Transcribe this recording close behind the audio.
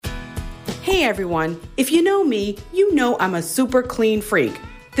Hey everyone, if you know me, you know I'm a super clean freak.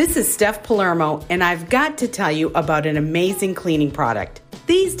 This is Steph Palermo, and I've got to tell you about an amazing cleaning product.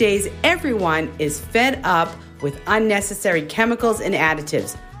 These days, everyone is fed up with unnecessary chemicals and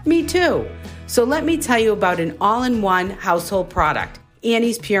additives. Me too. So let me tell you about an all-in-one household product,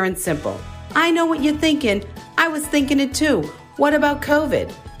 Annie's Pure and Simple. I know what you're thinking. I was thinking it too. What about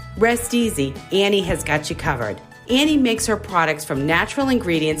COVID? Rest easy. Annie has got you covered. Annie makes her products from natural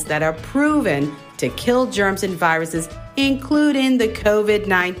ingredients that are proven to kill germs and viruses, including the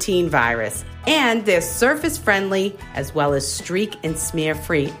COVID-19 virus. And they're surface-friendly as well as streak and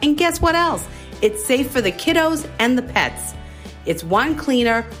smear-free. And guess what else? It's safe for the kiddos and the pets. It's one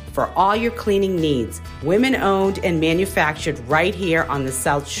cleaner for all your cleaning needs. Women-owned and manufactured right here on the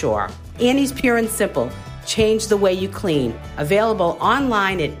South Shore. Annie's Pure and Simple. Change the way you clean. Available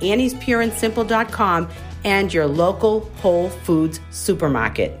online at anniespureandsimple.com and your local Whole Foods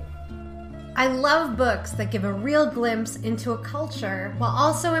supermarket. I love books that give a real glimpse into a culture while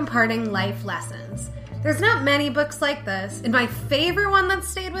also imparting life lessons. There's not many books like this, and my favorite one that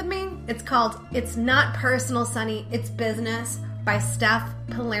stayed with me, it's called It's Not Personal, Sonny, It's Business by Steph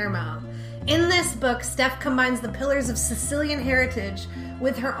Palermo. In this book, Steph combines the pillars of Sicilian heritage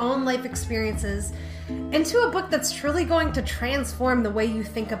with her own life experiences into a book that's truly going to transform the way you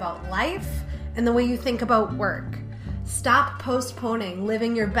think about life and the way you think about work. Stop postponing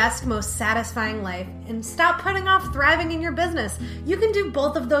living your best, most satisfying life and stop putting off thriving in your business. You can do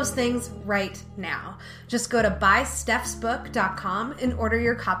both of those things right now. Just go to buystephsbook.com and order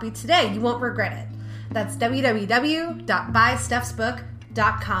your copy today. You won't regret it. That's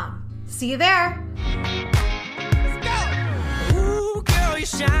www.buystephsbook.com. See you there. Let's go. Ooh, girl, you're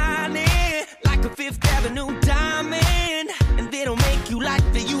shining like a Fifth Avenue diamond. And they don't make you like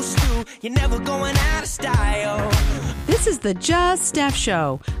they used to. You're never going out of style. This is the Just Steph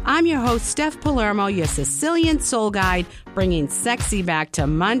Show. I'm your host, Steph Palermo, your Sicilian soul guide, bringing sexy back to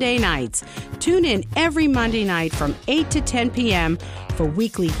Monday nights. Tune in every Monday night from 8 to 10 p.m. for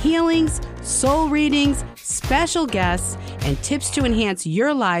weekly healings, soul readings, special guests, and tips to enhance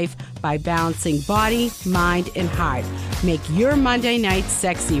your life by balancing body, mind, and heart. Make your Monday night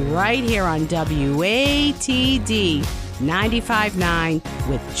sexy right here on WATD 95.9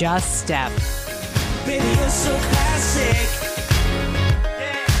 with Just Steph. Baby, you're so classic.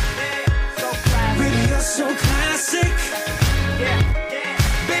 So classic. Baby, you're so classic.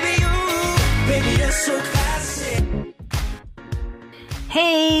 Baby, you're so classic.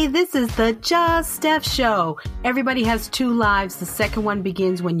 Hey, this is the Just Steph Show. Everybody has two lives. The second one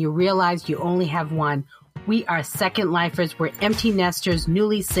begins when you realize you only have one. We are second lifers. We're empty nesters,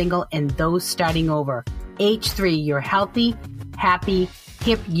 newly single, and those starting over. Age 3, your healthy, happy,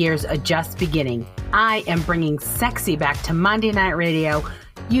 hip years are just beginning. I am bringing sexy back to Monday Night Radio.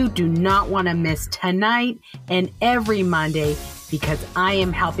 You do not want to miss tonight and every Monday because I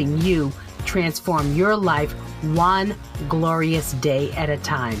am helping you transform your life one glorious day at a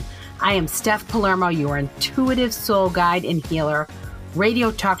time. I am Steph Palermo, your intuitive soul guide and healer,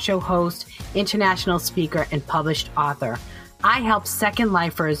 radio talk show host, international speaker, and published author. I help second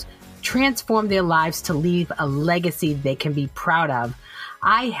lifers transform their lives to leave a legacy they can be proud of.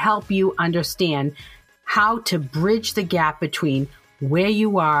 I help you understand how to bridge the gap between where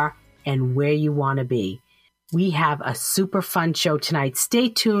you are and where you want to be. We have a super fun show tonight. Stay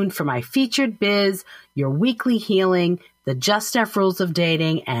tuned for my featured biz, your weekly healing, the Just Steph rules of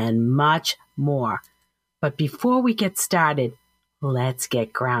dating, and much more. But before we get started, let's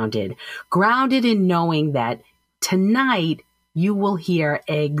get grounded. Grounded in knowing that tonight you will hear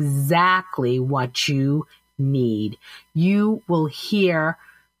exactly what you need. You will hear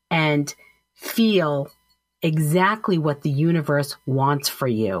and feel exactly what the universe wants for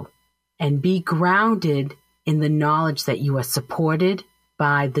you, and be grounded in the knowledge that you are supported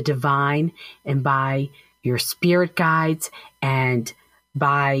by the divine and by your spirit guides and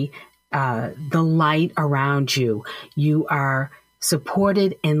by the light around you. You are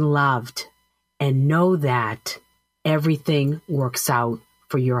supported and loved, and know that everything works out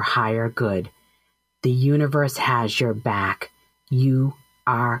for your higher good. The universe has your back. You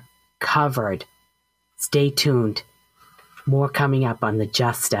are covered. Stay tuned. More coming up on the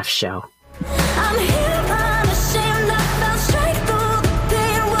Just Steph Show. I'm here, unashamed, I fell straight through the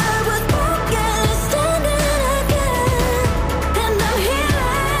pain. Word was broken, standing again, and I'm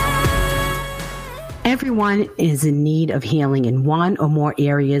here. Everyone is in need of healing in one or more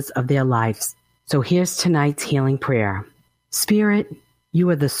areas of their lives. So here's tonight's healing prayer. Spirit, you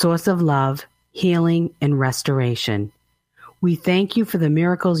are the source of love, healing, and restoration. We thank you for the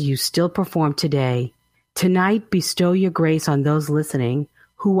miracles you still perform today. Tonight, bestow your grace on those listening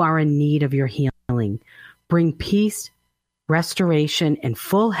who are in need of your healing. Bring peace, restoration, and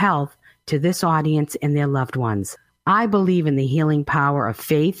full health to this audience and their loved ones. I believe in the healing power of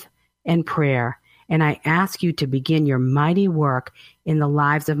faith and prayer, and I ask you to begin your mighty work in the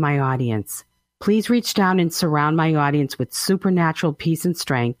lives of my audience. Please reach down and surround my audience with supernatural peace and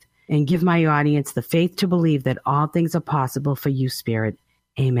strength, and give my audience the faith to believe that all things are possible for you, Spirit.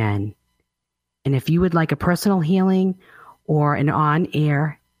 Amen. And if you would like a personal healing or an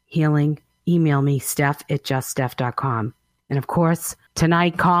on-air healing, email me, steph@juststeph.com. And of course,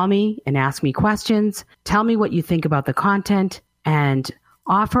 tonight, call me and ask me questions. Tell me what you think about the content and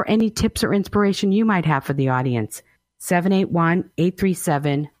offer any tips or inspiration you might have for the audience.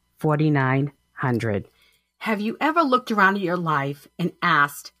 781-837-4900. Have you ever looked around at your life and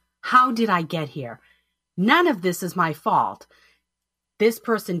asked, how did I get here? None of this is my fault. This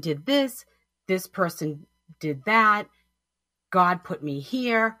person did this. This person did that. God put me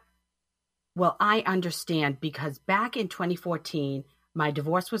here. Well, I understand, because back in 2014, my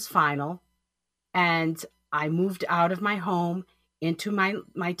divorce was final, and I moved out of my home into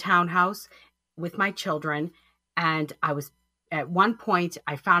my townhouse with my children, and at one point,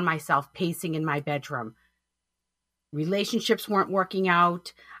 I found myself pacing in my bedroom. Relationships weren't working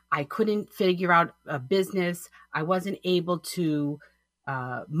out. I couldn't figure out a business. I wasn't able to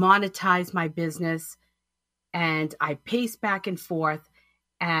monetize my business, and I paced back and forth,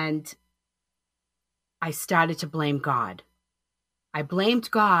 and I started to blame God. I blamed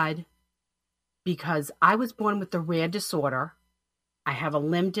God because I was born with a rare disorder. I have a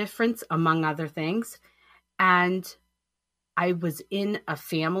limb difference, among other things, and I was in a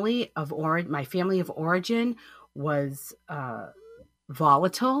family of origin. My family of origin was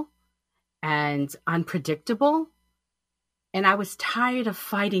volatile and unpredictable, and I was tired of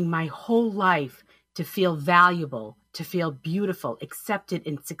fighting my whole life to feel valuable, to feel beautiful, accepted,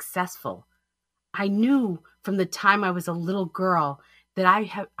 and successful. I knew from the time I was a little girl that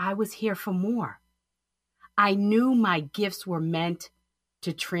I was here for more. I knew my gifts were meant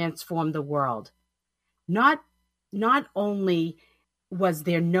to transform the world. Not only was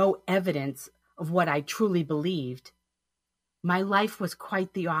there no evidence of what I truly believed, my life was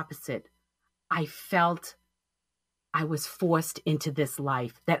quite the opposite. I felt I was forced into this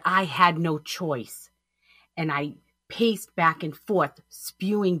life, that I had no choice. And I paced back and forth,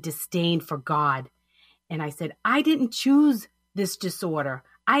 spewing disdain for God. And I said, I didn't choose this disorder.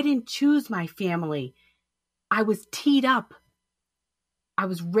 I didn't choose my family. I was teed up. I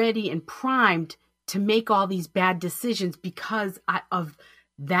was ready and primed to make all these bad decisions because of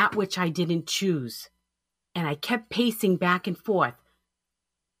that which I didn't choose. And I kept pacing back and forth.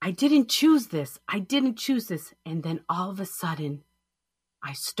 I didn't choose this. I didn't choose this. And then all of a sudden,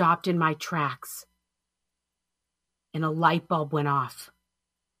 I stopped in my tracks. And a light bulb went off.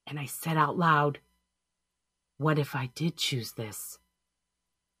 And I said out loud, what if I did choose this?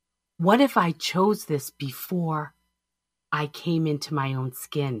 What if I chose this before I came into my own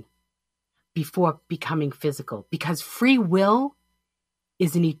skin, before becoming physical? Because free will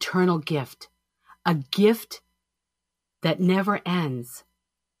is an eternal gift, a gift that never ends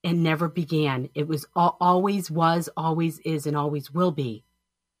and never began. It was always is, and always will be.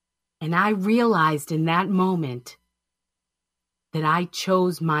 And I realized in that moment that I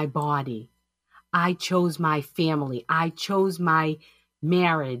chose my body. I chose my family. I chose my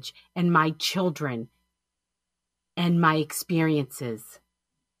marriage and my children and my experiences.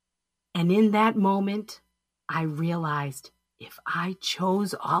 And in that moment, I realized if I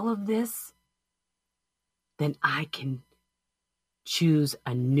chose all of this, then I can choose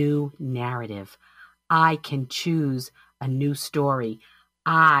a new narrative. I can choose a new story.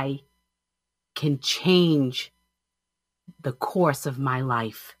 I can change the course of my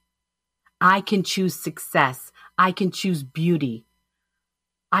life. I can choose success. I can choose beauty.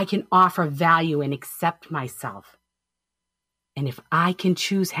 I can offer value and accept myself. And if I can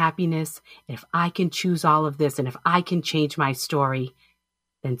choose happiness, if I can choose all of this, and if I can change my story,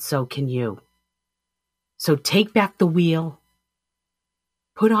 then so can you. So take back the wheel.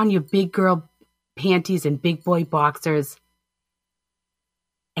 Put on your big girl panties and big boy boxers,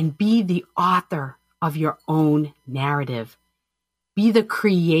 and be the author of your own narrative. Be the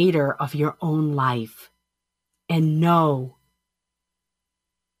creator of your own life, and know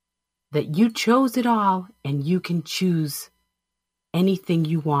that you chose it all, and you can choose anything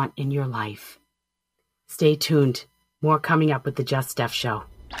you want in your life. Stay tuned. More coming up with the Just Steph Show.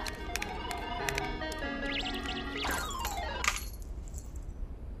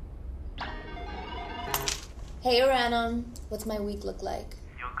 Hey Random, what's my week look like?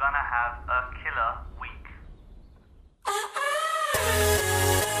 You're gonna have a killer week.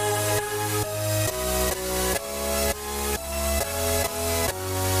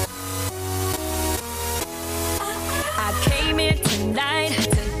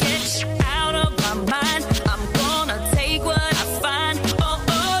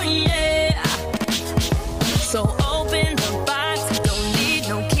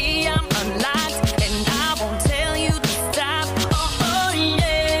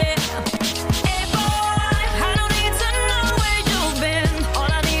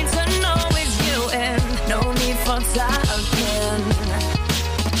 talking.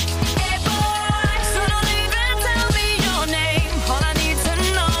 Hey boy, so don't even tell me your name. All I need to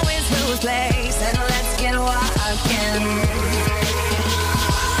know is whose place, and let's get walking.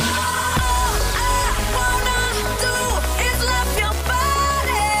 All I wanna do is love your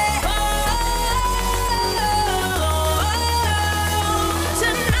body.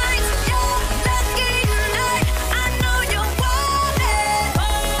 Tonight's your lucky night. I know you want it.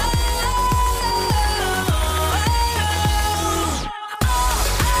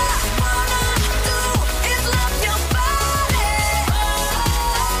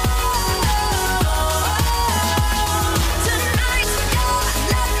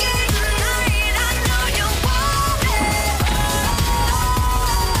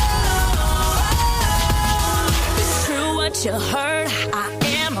 You heard, I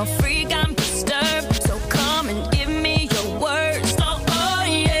am a freak, I'm disturbed. So come and give me your words. Oh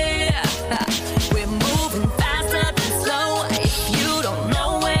yeah. We're moving faster than slow. If you don't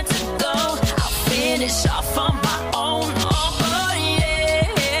know where to go, I'll finish off on my own. Oh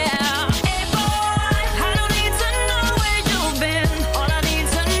yeah. Hey boy, I don't need to know where you've been. All I need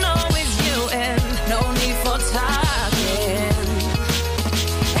to know is you, and no need for talking.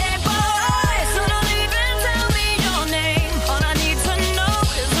 Hey boy, so don't even tell me your name. All I need to know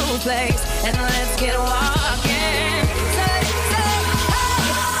is whose place, and let's get walking. Say, hey,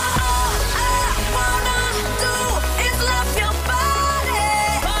 all I wanna do is love your body.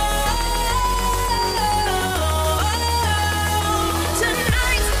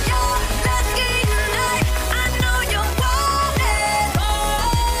 Tonight's your lucky night. I know you want it. All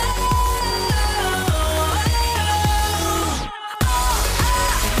I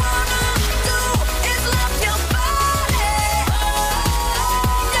wanna do is love your body.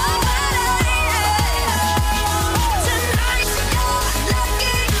 Your body. Tonight's your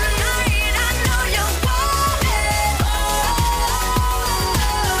lucky night. I know you want it.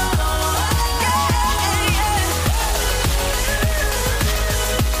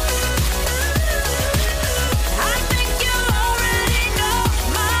 I think you already know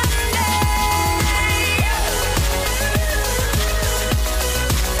my name.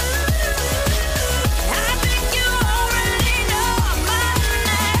 I think you already know my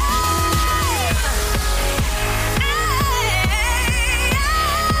name.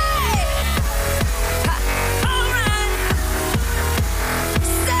 Alright.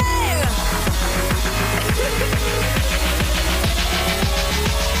 Say.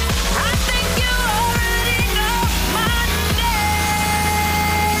 I think you already know my name.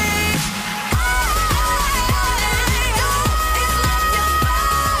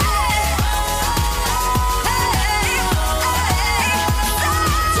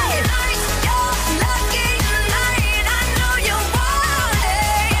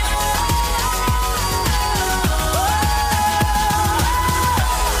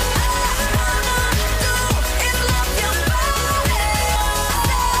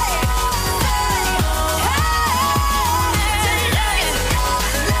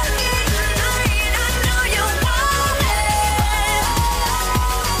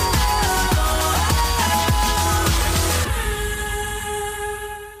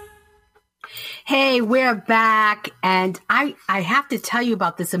 Hey, we're back, and I have to tell you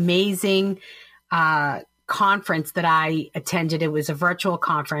about this amazing conference that I attended. It was a virtual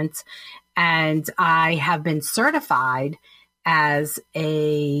conference, and I have been certified as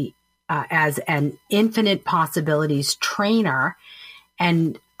an infinite possibilities trainer,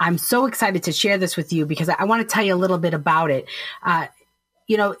 and I'm so excited to share this with you because I want to tell you a little bit about it.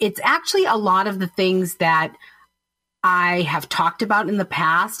 It's actually a lot of the things that I have talked about in the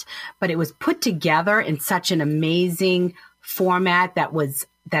past, but it was put together in such an amazing format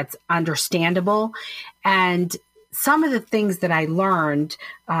that's understandable. And some of the things that I learned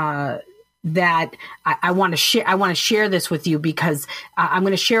that I want to share this with you because I'm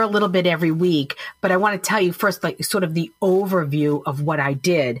going to share a little bit every week, but I want to tell you first, like sort of the overview of what I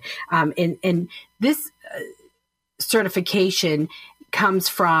did. And this certification comes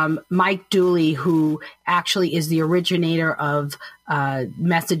from Mike Dooley, who actually is the originator of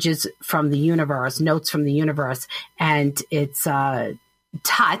Messages from the Universe, Notes from the Universe. And it's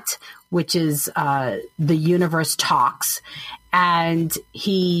Tut, which is The Universe Talks. And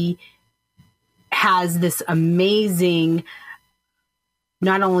he has this amazing,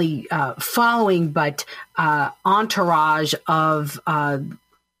 not only following, but entourage of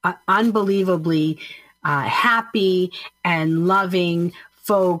unbelievably happy and loving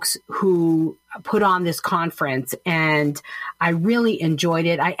folks who put on this conference, and I really enjoyed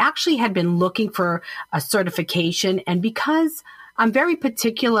it. I actually had been looking for a certification, and because I'm very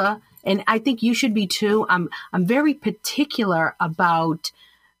particular and I think you should be too. I'm very particular about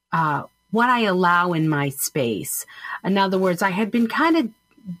what I allow in my space. In other words, I had been kind of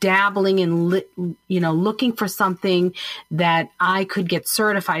dabbling in, looking for something that I could get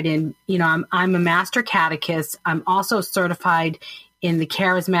certified in. I'm a master catechist. I'm also certified in the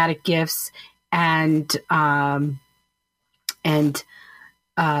charismatic gifts and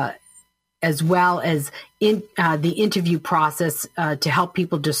as well as in the interview process to help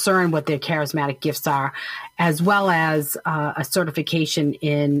people discern what their charismatic gifts are, as well as a certification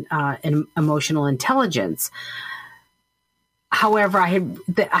in emotional intelligence. However, I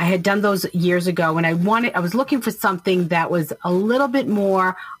had done those years ago, and I was looking for something that was a little bit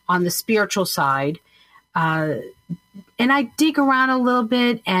more on the spiritual side. And I dig around a little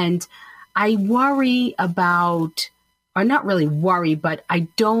bit, and I worry about, or not really worry, but I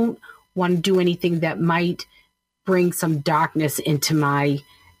don't want to do anything that might bring some darkness into my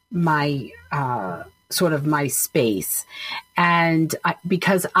sort of my space. And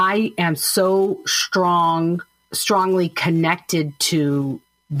because I am so strongly connected to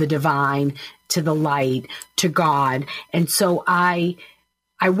the divine, to the light, to God. And so I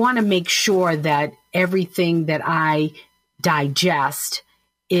want to make sure that everything that I digest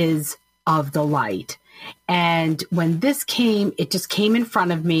is of the light. And when this came, it just came in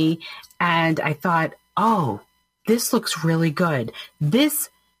front of me, and I thought, oh, this looks really good.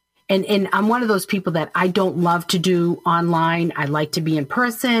 And I'm one of those people that I don't love to do online. I like to be in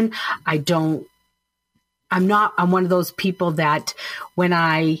person. I'm one of those people that when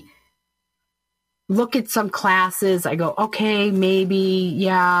I look at some classes, I go, okay, maybe,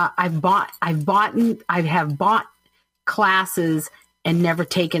 yeah, I have bought classes and never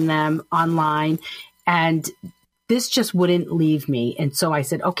taken them online. And this just wouldn't leave me. And so I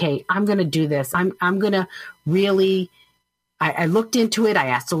said, okay, I'm going to do this. I'm going to really, I looked into it. I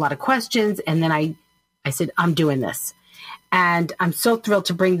asked a lot of questions, and then I said, I'm doing this. And I'm so thrilled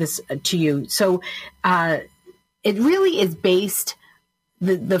to bring this to you. So it really is based,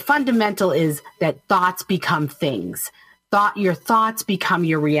 the fundamental is that thoughts become things. Your thoughts become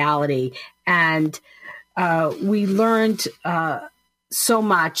your reality. And we learned so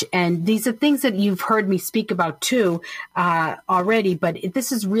much. And these are things that you've heard me speak about too already, but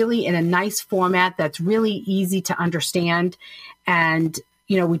this is really in a nice format that's really easy to understand. And,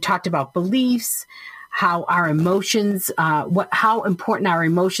 we talked about beliefs, how our emotions, how important our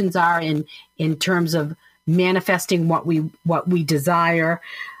emotions are in terms of manifesting what we desire,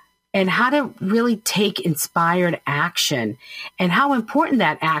 and how to really take inspired action, and how important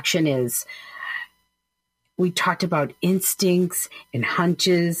that action is. We talked about instincts and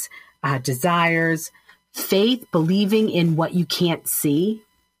hunches, desires, faith, believing in what you can't see,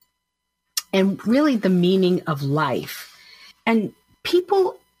 and really the meaning of life. And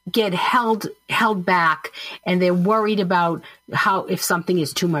people get held back, and they're worried about how, if something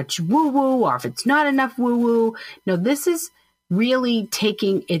is too much woo-woo or if it's not enough woo-woo. No, this is really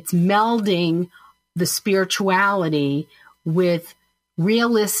melding the spirituality with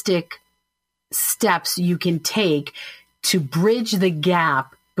realistic steps you can take to bridge the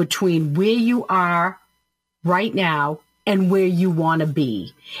gap between where you are right now and where you want to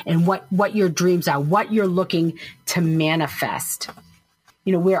be, and what your dreams are, what you're looking to manifest.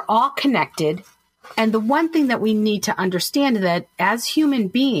 We're all connected. And the one thing that we need to understand is that as human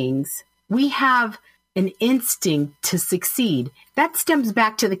beings, we have an instinct to succeed. That stems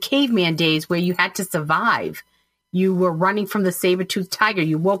back to the caveman days where you had to survive. You were running from the saber-toothed tiger.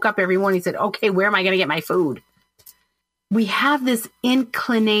 You woke up every morning and said, okay, where am I going to get my food? We have this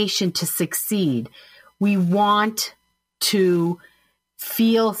inclination to succeed. We want to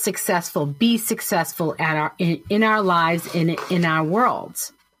feel successful, be successful in our lives, in our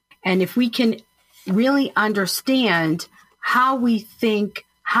worlds. And if we can really understand how we think,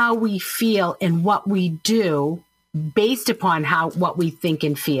 how we feel, and what we do based upon what we think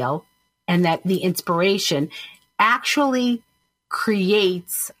and feel, and that the inspiration actually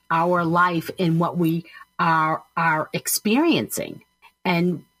creates our life in what we are experiencing,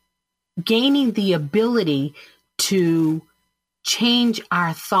 and gaining the ability to change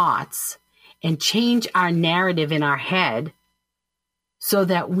our thoughts and change our narrative in our head so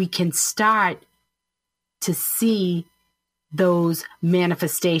that we can start to see those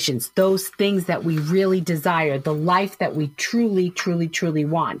manifestations, those things that we really desire, the life that we truly, truly, truly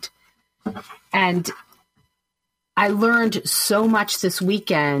want. And I learned so much this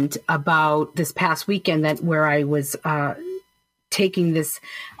past weekend where I was taking this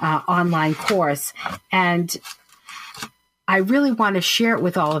online course, and I really want to share it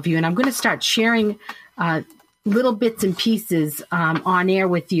with all of you. And I'm going to start sharing little bits and pieces on air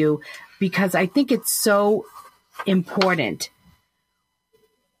with you because I think it's so important.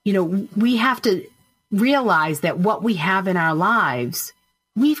 You know, we have to realize that what we have in our lives,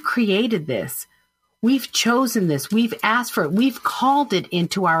 we've created this. We've chosen this. We've asked for it. We've called it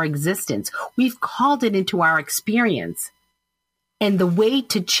into our existence. We've called it into our experience. And the way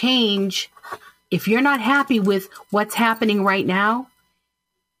to change, if you're not happy with what's happening right now,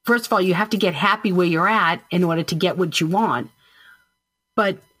 first of all, you have to get happy where you're at in order to get what you want.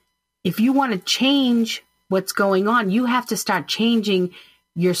 But if you want to change what's going on, you have to start changing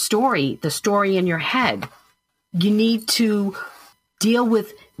your story, the story in your head. You need to deal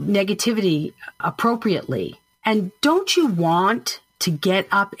with negativity appropriately. And don't you want to get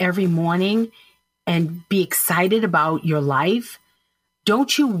up every morning and be excited about your life?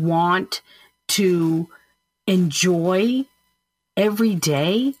 Don't you want to enjoy every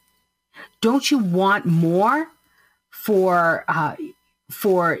day? Don't you want more for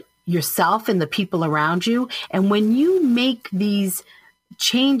yourself and the people around you? And when you make these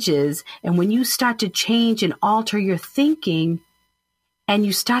changes and when you start to change and alter your thinking and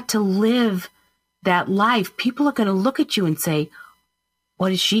you start to live that life, people are going to look at you and say,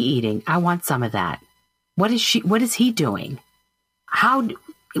 what is she eating? I want some of that. What is he doing? How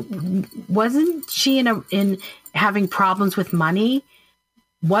wasn't she in having problems with money?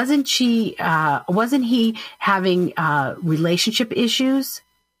 Wasn't he having relationship issues,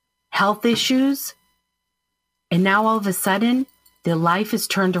 health issues? And now all of a sudden their life is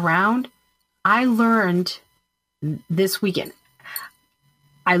turned around. I learned this weekend,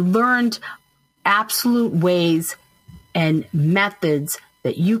 I learned absolute ways and methods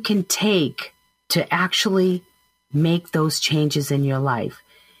that you can take to actually make those changes in your life.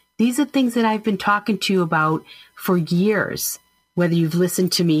 These are things that I've been talking to you about for years, whether you've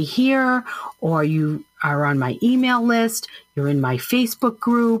listened to me here or you are on my email list, you're in my Facebook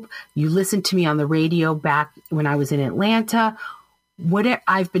group, you listened to me on the radio back when I was in Atlanta.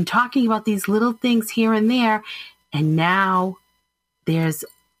 I've been talking about these little things here and there, and now there's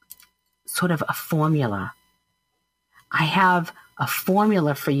sort of a formula. I have a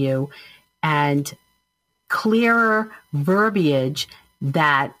formula for you and clearer verbiage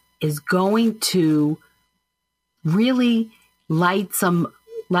that is going to really light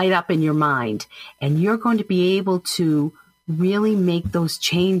up in your mind, and you're going to be able to really make those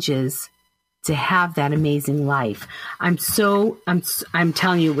changes to have that amazing life. I'm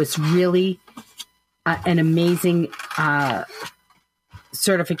telling you, it was really an amazing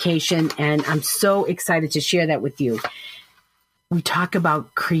certification, and I'm so excited to share that with you. We talk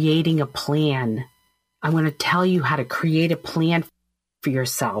about creating a plan. I'm going to tell you how to create a plan for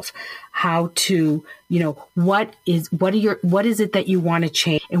yourself, how to, what is it that you want to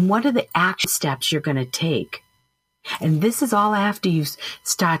change, and what are the action steps you're going to take. And this is all after you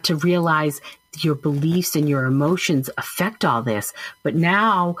start to realize your beliefs and your emotions affect all this. But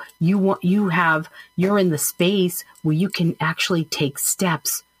now you're in the space where you can actually take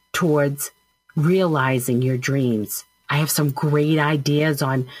steps towards realizing your dreams. I have some great ideas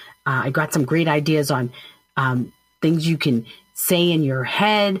on, things you can say in your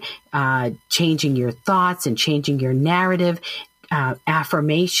head, changing your thoughts and changing your narrative,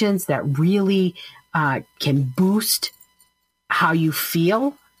 affirmations that really can boost how you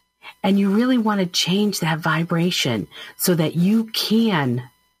feel. And you really want to change that vibration so that you can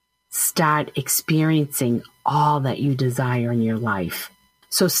start experiencing all that you desire in your life.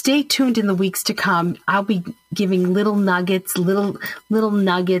 So stay tuned in the weeks to come. I'll be giving little nuggets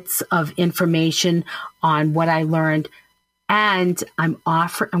of information on what I learned. And I'm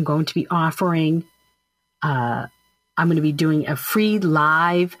going to be doing a free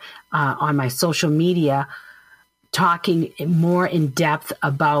live on my social media, talking more in depth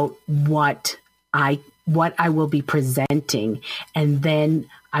about what I will be presenting. And then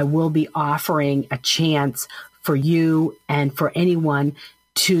I will be offering a chance for you and for anyone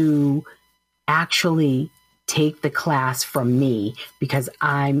to actually take the class from me, because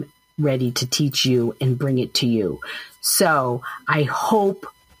I'm ready to teach you and bring it to you. So I hope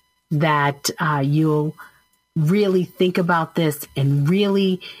that you'll really think about this and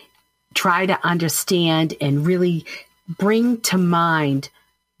really try to understand and really bring to mind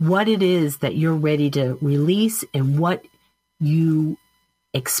what it is that you're ready to release and what you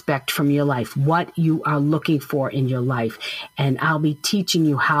expect from your life, what you are looking for in your life. And I'll be teaching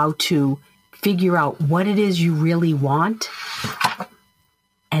you how to figure out what it is you really want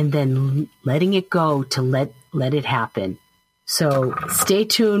and then letting it go to let it happen. So stay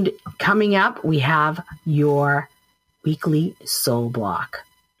tuned. Coming up, we have your weekly soul block.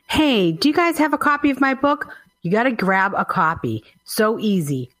 Hey, do you guys have a copy of my book, You got to grab a copy. So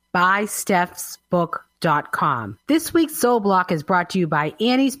easy. BuySteph'sBook.com. This week's Soul Block is brought to you by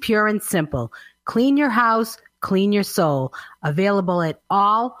Annie's Pure and Simple. Clean your house, clean your soul. Available at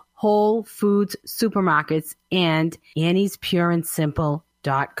all Whole Foods supermarkets and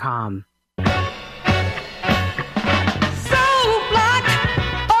Annie'sPureandSimple.com. Soul Block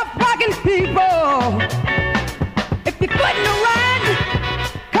of rockin' people. If you're good and right,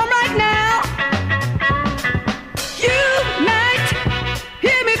 come right now. Unite,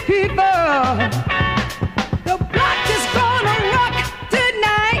 hear me, people. The block is gonna rock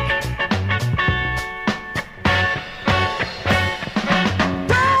tonight.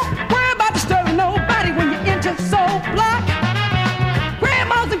 Don't worry about disturbing nobody when you enter Soul Block.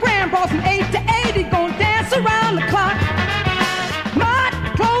 Grandmas and grandpas from 8 to 80 gonna dance around the clock. Smart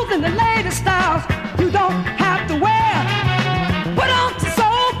clothes and the latest styles you don't have to wear. Put on some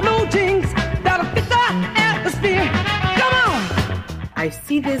soul blue jeans that'll fit the atmosphere. Come on. I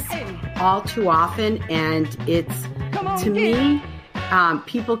see this all too often, and it's, Come on, to me,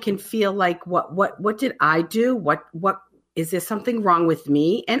 people can feel like, what did I do? What is there something wrong with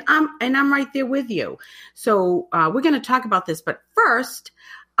me? And I'm right there with you. So we're going to talk about this, but first,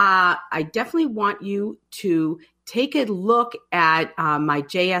 I definitely want you to take a look at my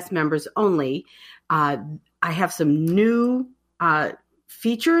JS members only. I have some new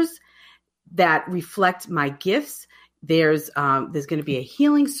features that reflect my gifts. There's going to be a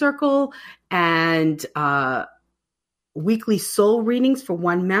healing circle and weekly soul readings for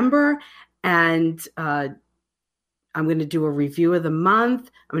one member. And I'm going to do a review of the month.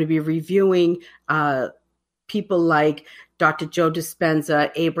 I'm going to be reviewing people like Dr. Joe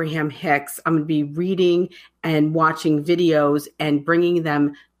Dispenza, Abraham Hicks. I'm going to be reading and watching videos and bringing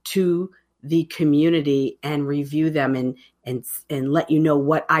them to the community and review them and let you know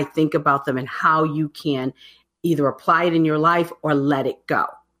what I think about them and how you can either apply it in your life or let it go.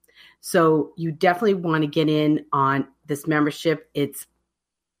 So you definitely want to get in on this membership. It's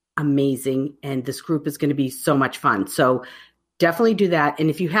amazing. And this group is going to be so much fun. So definitely do that.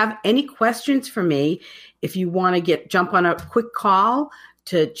 And if you have any questions for me, if you want to jump on a quick call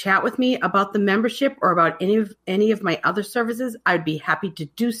to chat with me about the membership or about any of my other services, I'd be happy to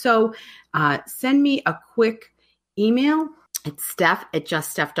do so. Send me a quick email. It's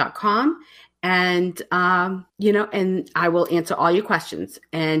steph@juststeph.com. And, and I will answer all your questions.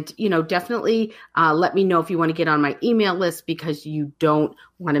 And, definitely let me know if you want to get on my email list, because you don't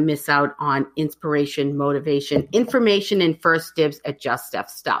want to miss out on inspiration, motivation, information, and first dibs at Just Steph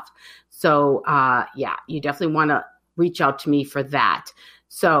stuff. So, you definitely want to reach out to me for that.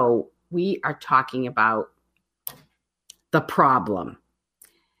 So we are talking about the problem.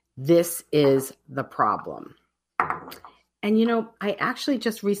 This is the problem. And, I actually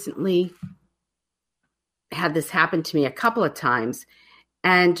just recently had this happen to me a couple of times.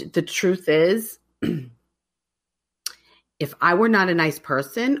 And the truth is, if I were not a nice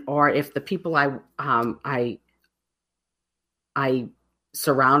person, or if the people I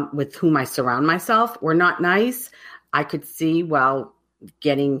surround with whom I surround myself were not nice, I could see,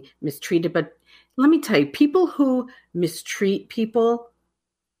 getting mistreated. But let me tell you, people who mistreat people,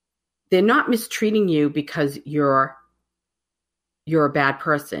 they're not mistreating you because you're a bad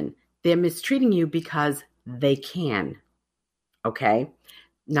person. They're mistreating you because they can. Okay?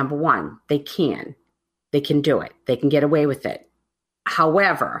 Number one, they can. They can do it. They can get away with it.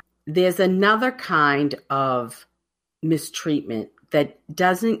 However, there's another kind of mistreatment that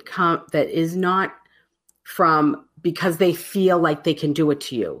is not from because they feel like they can do it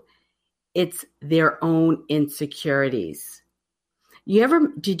to you. It's their own insecurities.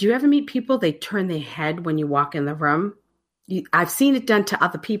 Did you ever meet people, they turn their head when you walk in the room? I've seen it done to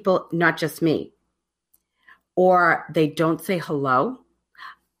other people, not just me. Or they don't say hello.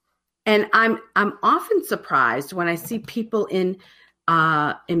 And I'm often surprised when I see people in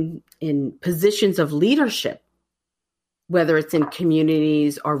positions of leadership, whether it's in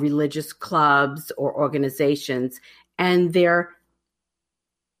communities or religious clubs or organizations, and they're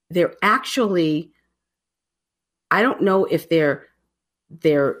actually, I don't know if they're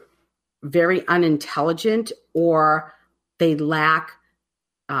very unintelligent or they lack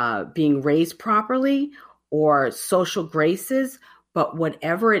being raised properly or social graces, but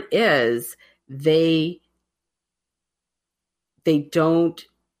whatever it is, they don't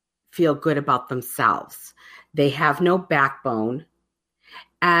feel good about themselves. They have no backbone,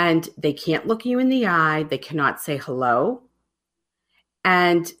 and they can't look you in the eye. They cannot say hello,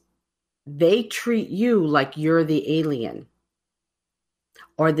 and they treat you like you're the alien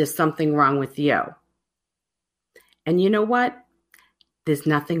or there's something wrong with you. And you know what? There's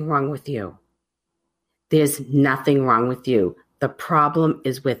nothing wrong with you. There's nothing wrong with you. The problem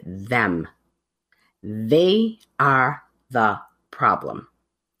is with them. They are the problem.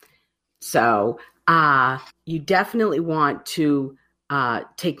 So you definitely want to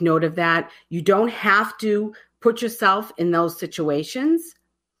take note of that. You don't have to put yourself in those situations.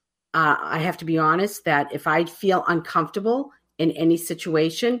 I have to be honest that if I feel uncomfortable in any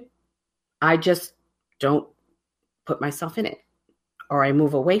situation, I just don't put myself in it, or I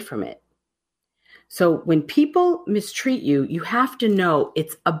move away from it. So when people mistreat you, you have to know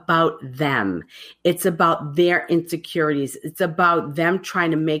it's about them. It's about their insecurities. It's about them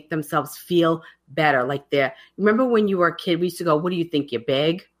trying to make themselves feel better. Remember when you were a kid, we used to go, what do you think, you're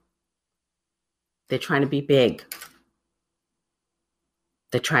big? They're trying to be big.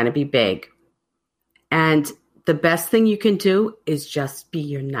 They're trying to be big. And the best thing you can do is just be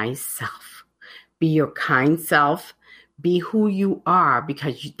your nice self. Be your kind self. Be who you are,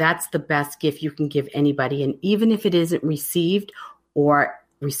 because that's the best gift you can give anybody. And even if it isn't received or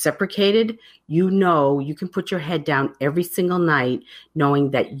reciprocated, you know you can put your head down every single night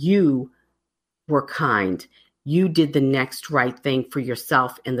knowing that you were kind. You did the next right thing for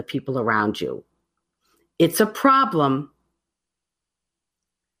yourself and the people around you. It's a problem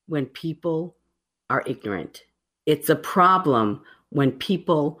when people are ignorant. It's a problem when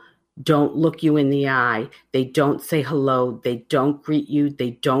people don't look you in the eye. They don't say hello. They don't greet you.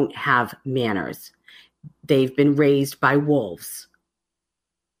 They don't have manners. They've been raised by wolves.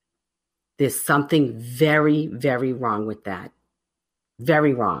 There's something very, very wrong with that.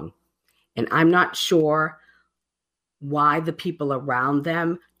 Very wrong. And I'm not sure why the people around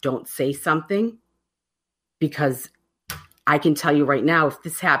them don't say something, because I can tell you right now, if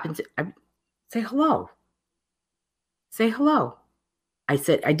this happens, say hello. Say hello. I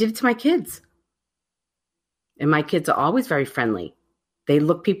did it to my kids. And my kids are always very friendly. They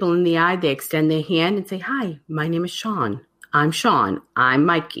look people in the eye, they extend their hand and say, hi, my name is Sean. I'm Sean. I'm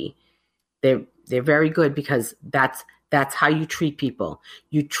Mikey. They're very good, because that's how you treat people.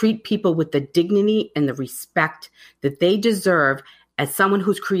 You treat people with the dignity and the respect that they deserve as someone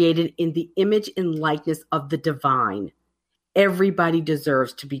who's created in the image and likeness of the divine. Everybody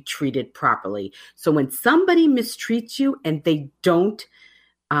deserves to be treated properly. So when somebody mistreats you and they don't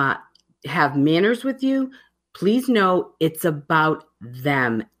have manners with you, please know it's about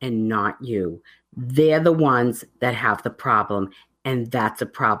them and not you. They're the ones that have the problem. And that's a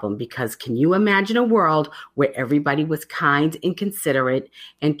problem, because can you imagine a world where everybody was kind and considerate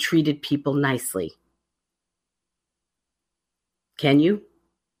and treated people nicely? Can you?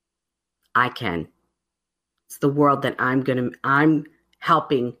 I can. It's the world that I'm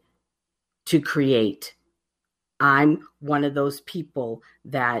helping to create. I'm one of those people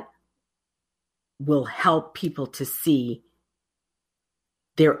that will help people to see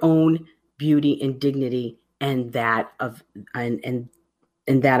their own beauty and dignity and that of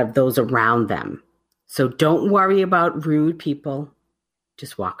those around them. So don't worry about rude people.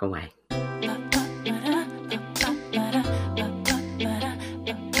 Just walk away.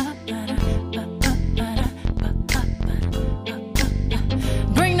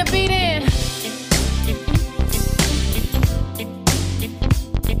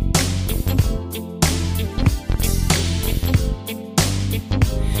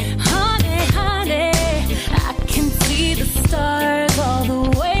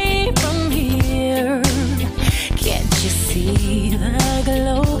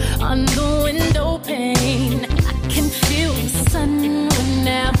 On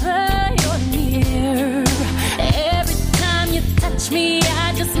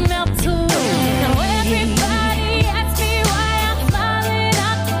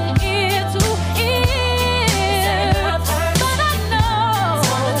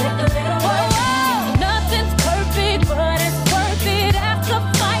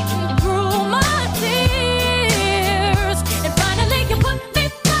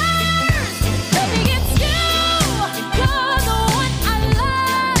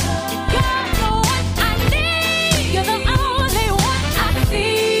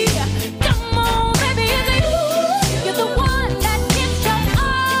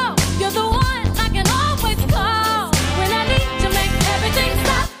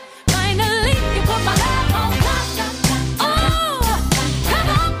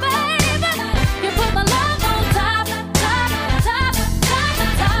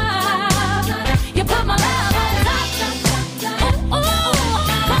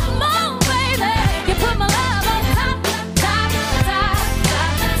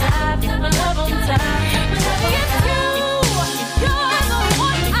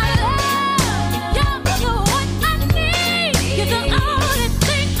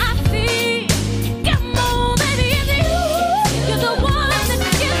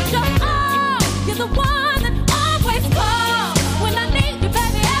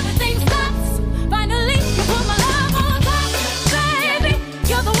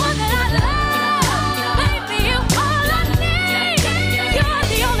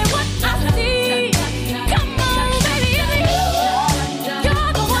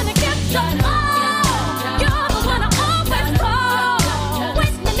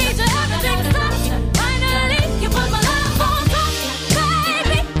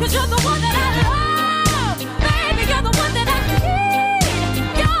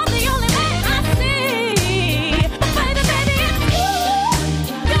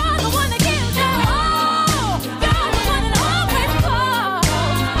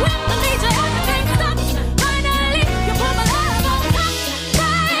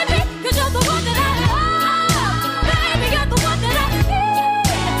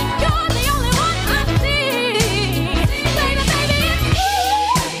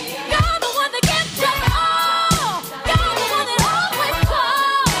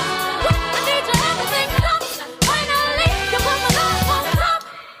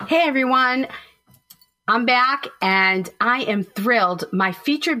I'm back and I am thrilled. My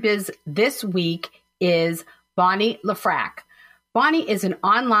featured biz this week is Bonnie LeFrak. Bonnie is an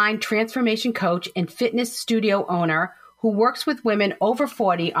online transformation coach and fitness studio owner who works with women over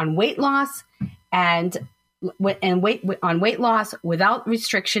 40 on weight loss and weight loss without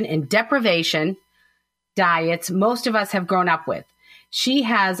restriction and deprivation diets most of us have grown up with. She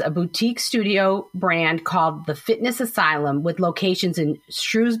has a boutique studio brand called The Fitness Asylum with locations in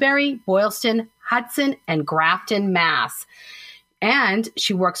Shrewsbury, Boylston, Hudson, and Grafton, Mass. And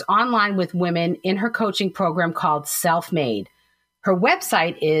she works online with women in her coaching program called Self-Made. Her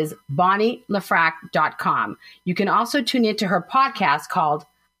website is BonnieLeFrak.com. You can also tune into her podcast called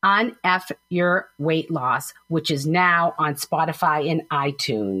Unf Your Weight Loss, which is now on Spotify and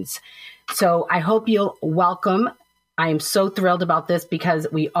iTunes. So I hope you'll welcome. I am so thrilled about this because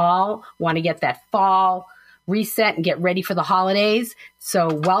we all want to get that fall reset and get ready for the holidays.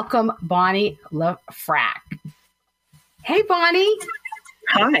 So welcome, Bonnie LeFrak. Hey, Bonnie.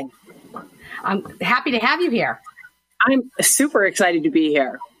 Hi. I'm happy to have you here. I'm super excited to be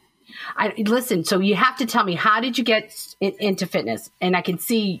here. Listen, so you have to tell me, how did you get into fitness? And I can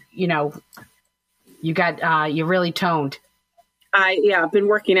see, you're really toned. I've been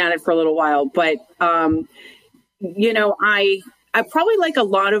working at it for a little while, but, I probably, like a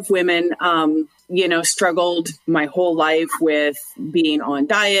lot of women, struggled my whole life with being on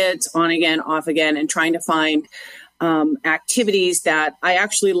diets, on again, off again, and trying to find activities that I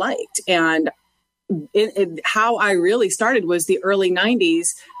actually liked. And how I really started was the early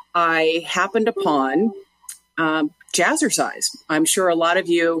 90s. I happened upon jazzercise. I'm sure a lot of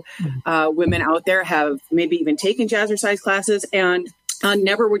you women out there have maybe even taken jazzercise classes, and I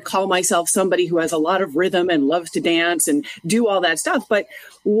never would call myself somebody who has a lot of rhythm and loves to dance and do all that stuff. But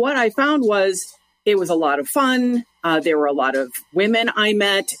what I found was it was a lot of fun. There were a lot of women I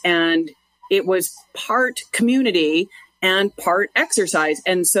met, and it was part community and part exercise.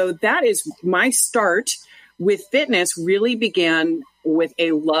 And so that is my start with fitness. Really began with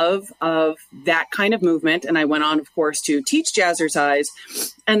a love of that kind of movement. And I went on, of course, to teach jazzercise.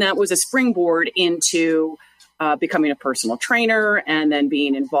 And that was a springboard into becoming a personal trainer and then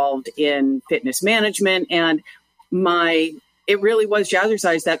being involved in fitness management. And it really was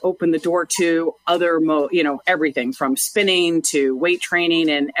jazzercise that opened the door to other, everything from spinning to weight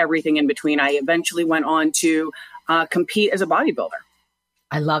training and everything in between. I eventually went on to compete as a bodybuilder.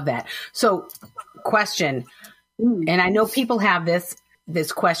 I love that. So question, and I know people have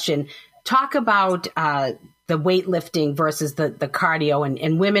this question, talk about the weightlifting versus the cardio,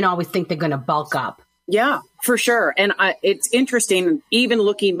 and women always think they're going to bulk up. Yeah, for sure. And it's interesting, even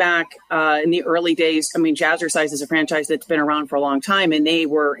looking back in the early days. I mean, Jazzercise is a franchise that's been around for a long time, and it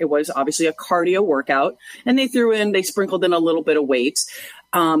was obviously a cardio workout, and they sprinkled in a little bit of weights.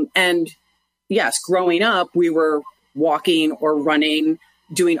 And yes, growing up, we were walking or running,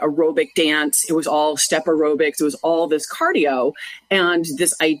 doing aerobic dance. It was all step aerobics. It was all this cardio. And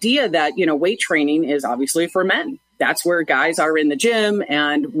this idea that, weight training is obviously for men. That's where guys are in the gym,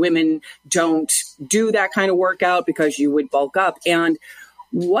 and women don't do that kind of workout because you would bulk up. And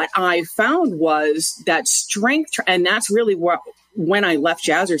what I found was that strength, and that's really when I left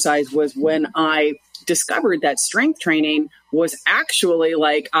Jazzercise, was when I discovered that strength training was actually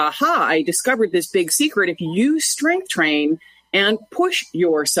like, aha, I discovered this big secret. If you strength train and push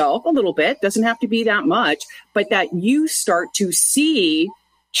yourself a little bit, doesn't have to be that much, but that you start to see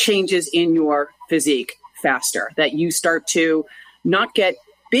changes in your physique faster, that you start to not get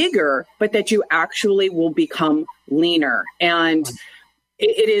bigger, but that you actually will become leaner. And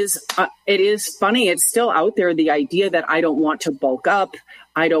it is funny. It's still out there, the idea that I don't want to bulk up.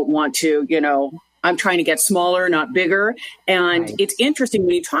 I don't want to, I'm trying to get smaller, not bigger. And right. It's interesting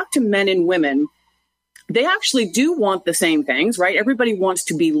when you talk to men and women, they actually do want the same things, right? Everybody wants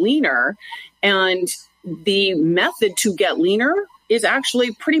to be leaner. And the method to get leaner is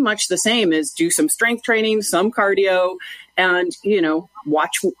actually pretty much the same as do some strength training, some cardio, and,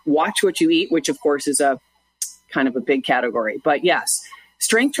 watch what you eat, which of course is a kind of a big category. But yes,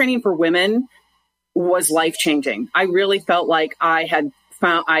 strength training for women was life-changing. I really felt like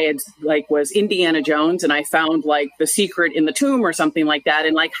was Indiana Jones, and I found like the secret in the tomb or something like that.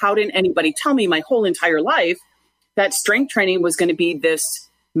 And like, how didn't anybody tell me my whole entire life that strength training was going to be this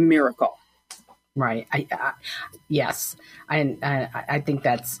miracle? Right. Yes. I think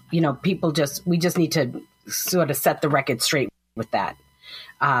that's, we just need to sort of set the record straight with that.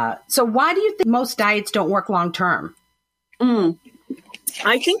 So why do you think most diets don't work long-term?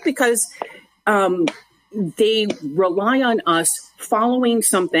 I think because they rely on us following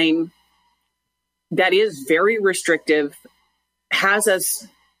something that is very restrictive, has us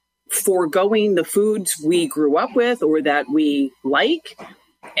foregoing the foods we grew up with or that we like,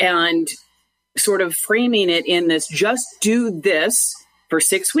 and sort of framing it in this, just do this for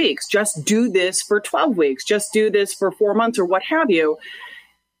 6 weeks, just do this for 12 weeks, just do this for 4 months or what have you.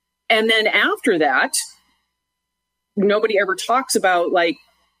 And then after that, nobody ever talks about like,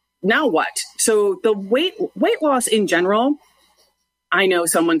 now what? So the weight loss in general, I know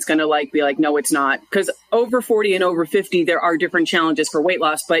someone's going to be like, no, it's not, because over 40 and over 50, there are different challenges for weight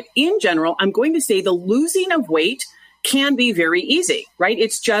loss. But in general, I'm going to say the losing of weight can be very easy, right?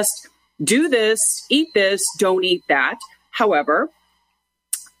 It's just do this, eat this, don't eat that. However,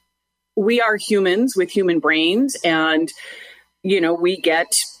 we are humans with human brains, and, we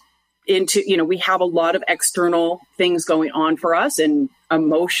get into, we have a lot of external things going on for us, and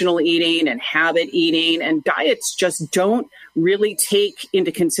emotional eating and habit eating, and diets just don't really take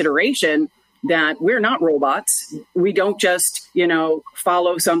into consideration that we're not robots. We don't just,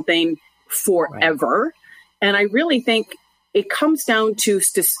 follow something forever. Right. And I really think it comes down to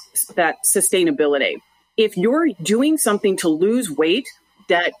that sustainability. If you're doing something to lose weight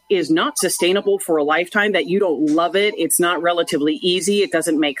that is not sustainable for a lifetime, that you don't love it, it's not relatively easy, it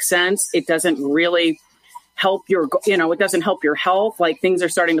doesn't make sense, it doesn't really help it doesn't help your health, like things are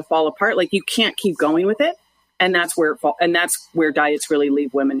starting to fall apart, like you can't keep going with it. And that's where diets really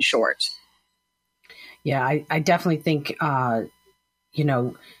leave women short. Yeah, I definitely think,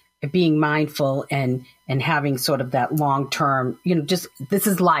 being mindful and having sort of that long-term, just, this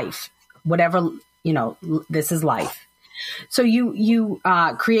is life, whatever, this is life. So you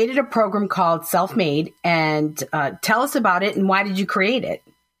created a program called Self-Made, and tell us about it and why did you create it?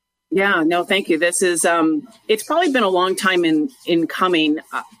 Yeah, no, thank you. This is, it's probably been a long time in coming.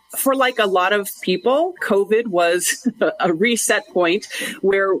 For like a lot of people, COVID was a reset point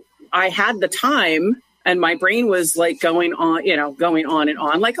where I had the time and my brain was like going on and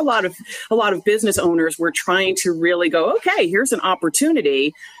on. Like a lot of business owners were trying to really go, okay, here's an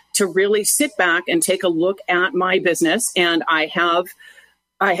opportunity to really sit back and take a look at my business. And I have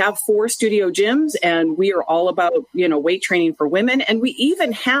 4 studio gyms, and we are all about, weight training for women. And we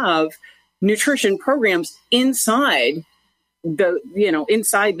even have nutrition programs inside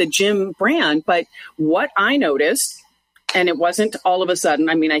the gym brand. But what I noticed, and it wasn't all of a sudden,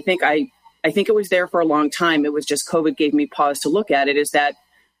 I mean, I think it was there for a long time. It was just COVID gave me pause to look at it, is that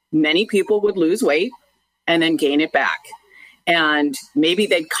many people would lose weight and then gain it back. And maybe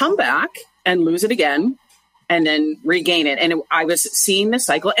they'd come back and lose it again and then regain it. And I was seeing the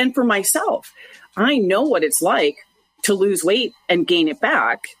cycle. And for myself, I know what it's like to lose weight and gain it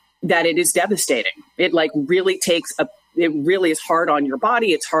back, that it is devastating. It really it really is hard on your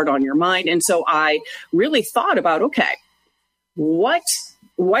body. It's hard on your mind. And so I really thought about, okay, what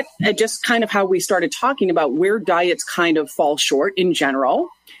just kind of how we started talking about where diets kind of fall short in general.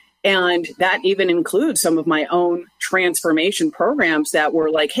 And that even includes some of my own transformation programs that were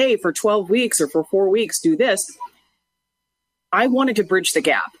like, hey, for 12 weeks or for 4 weeks, do this. I wanted to bridge the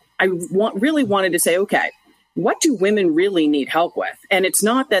gap. I really wanted to say, okay, what do women really need help with? And it's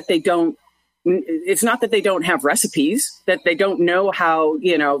not that they don't have recipes, that they don't know how,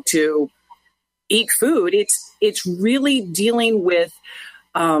 to eat food. It's really dealing with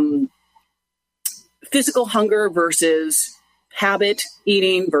physical hunger versus habit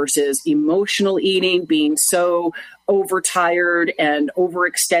eating versus emotional eating, being so overtired and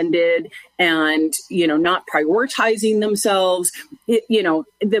overextended and, not prioritizing themselves.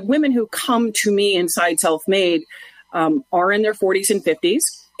 The women who come to me inside Self-Made are in their 40s and 50s,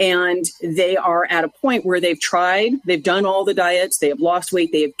 and they are at a point where they've done all the diets, they have lost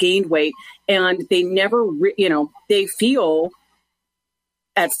weight, they have gained weight, and they never, they feel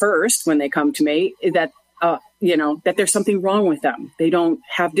at first when they come to me that there's something wrong with them. They don't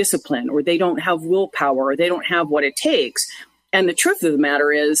have discipline, or they don't have willpower, or they don't have what it takes. And the truth of the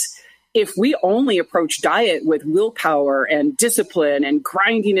matter is, if we only approach diet with willpower and discipline and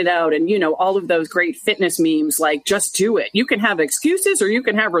grinding it out and, all of those great fitness memes, like just do it. You can have excuses or you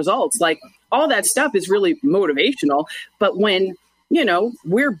can have results. Like all that stuff is really motivational. But when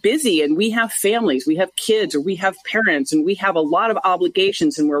we're busy and we have families, we have kids, or we have parents, and we have a lot of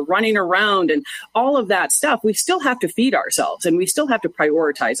obligations, and we're running around and all of that stuff, we still have to feed ourselves and we still have to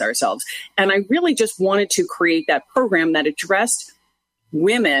prioritize ourselves. And I really just wanted to create that program that addressed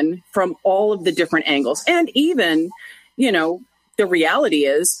women from all of the different angles. And even, the reality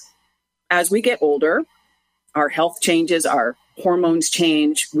is, as we get older, our health changes, our hormones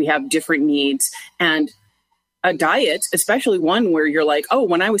change, we have different needs. And a diet, especially one where you're like, oh,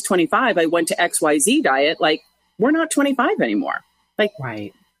 when I was 25, I went to XYZ diet. Like, we're not 25 anymore. Like,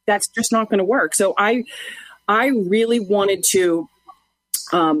 right. That's just not going to work. So I really wanted to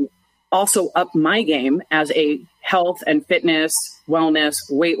also up my game as a health and fitness, wellness,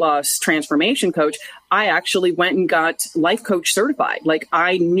 weight loss transformation coach, I actually went and got life coach certified. Like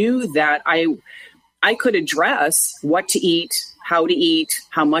I knew that I could address what to eat, how to eat,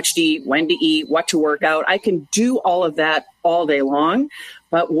 how much to eat, when to eat, what to work out. I can do all of that all day long.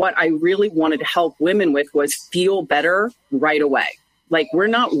 But what I really wanted to help women with was feel better right away. Like we're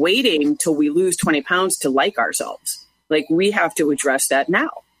not waiting till we lose 20 pounds to like ourselves. Like we have to address that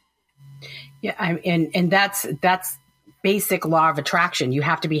now. Yeah. And that's basic law of attraction. You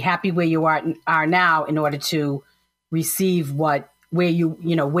have to be happy where you are now in order to receive where you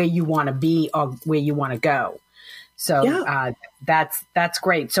want to be or where you want to go. So that's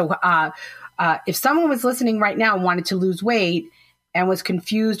great. So if someone was listening right now and wanted to lose weight and was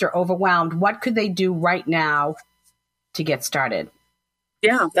confused or overwhelmed, what could they do right now to get started?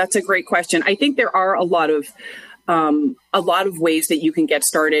 Yeah, that's a great question. I think there are a lot of ways that you can get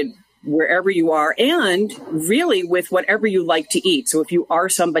started wherever you are, and really with whatever you like to eat. So if you are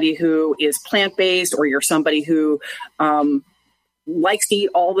somebody who is plant-based, or you're somebody who likes to eat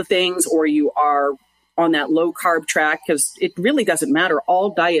all the things, or you are on that low carb track, because it really doesn't matter.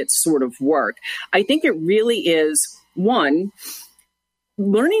 All diets sort of work. I think it really is, one,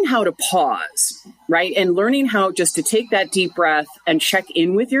 learning how to pause, right? And learning how just to take that deep breath and check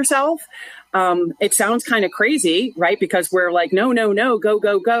in with yourself. It sounds kind of crazy, right? Because we're like, no, go,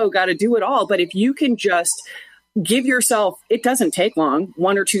 got to do it all. But if you can just give yourself, it doesn't take long,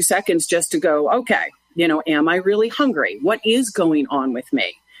 1 or 2 seconds just to go, okay, am I really hungry? What is going on with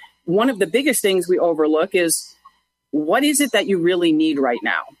me? One of the biggest things we overlook is, what is it that you really need right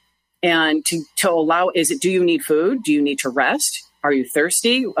now? And to allow, do you need food? Do you need to rest? Are you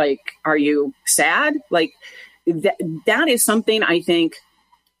thirsty? Like, are you sad? Like that is something I think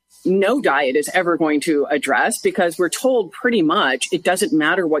no diet is ever going to address, because we're told pretty much it doesn't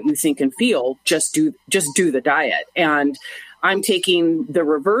matter what you think and feel, just do the diet. And I'm taking the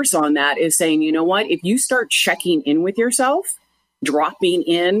reverse on that, is saying, you know what, if you start checking in with yourself, dropping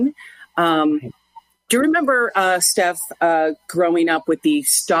in, do you remember, Steph, growing up with the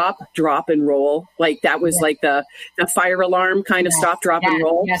stop, drop, and roll? Like that was like the fire alarm kind of stop, drop, and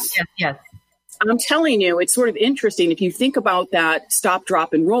roll? Yes. I'm telling you, it's sort of interesting. If you think about that stop,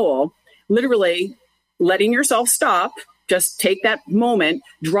 drop, and roll, literally letting yourself stop, just take that moment,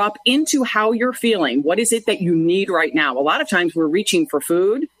 drop into how you're feeling. What is it that you need right now? A lot of times we're reaching for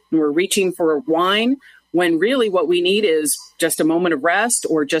food and we're reaching for wine, when really what we need is just a moment of rest,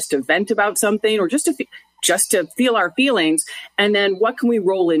 or just to vent about something, or just to feel our feelings. And then what can we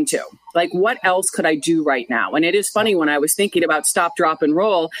roll into? Like, what else could I do right now? And it is funny, when I was thinking about stop, drop, and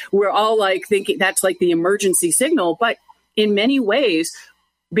roll, we're all like thinking that's like the emergency signal. But in many ways,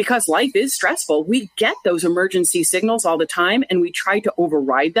 because life is stressful, we get those emergency signals all the time, and we try to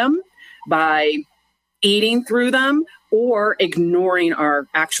override them by eating through them, or ignoring our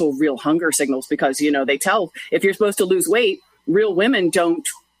actual real hunger signals, because, they tell, if you're supposed to lose weight, real women don't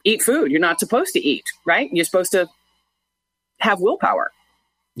eat food. You're not supposed to eat, right? You're supposed to have willpower.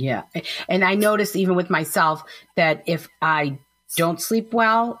 Yeah. And I notice even with myself that if I don't sleep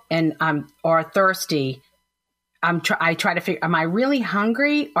well and or thirsty, I try to figure, am I really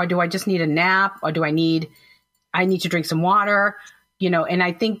hungry, or do I just need a nap, or do I need to drink some water, and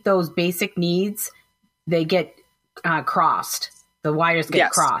I think those basic needs, they get crossed. The wires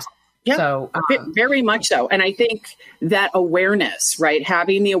get crossed. Yeah, so very much so. And I think that awareness, right?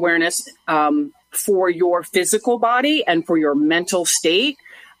 Having the awareness for your physical body and for your mental state.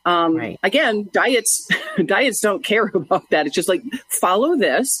 Right. Again, diets don't care about that. It's just like, follow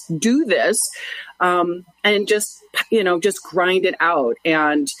this, do this, and just grind it out.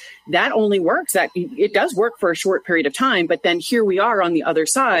 And that only works. That it does work for a short period of time, but then here we are on the other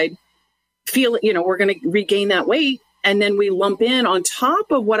side. We're going to regain that weight, and then we lump in on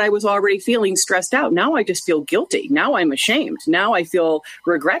top of what I was already feeling stressed out. Now I just feel guilty. Now I'm ashamed. Now I feel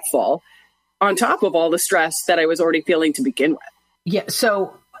regretful, on top of all the stress that I was already feeling to begin with. Yeah.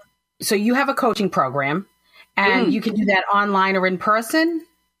 So you have a coaching program, and you can do that online or in person?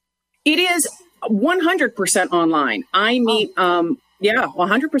 It is 100% online. I meet,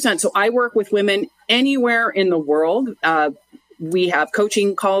 100%. So I work with women anywhere in the world. We have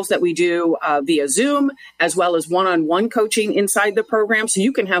coaching calls that we do via Zoom, as well as one-on-one coaching inside the program. So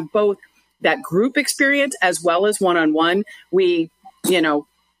you can have both that group experience as well as one-on-one. We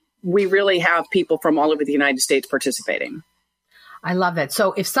really have people from all over the United States participating. I love that.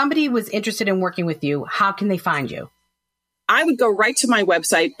 So if somebody was interested in working with you, how can they find you? I would go right to my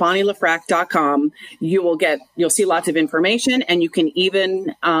website, BonnieLeFrak.com. You'll see lots of information, and you can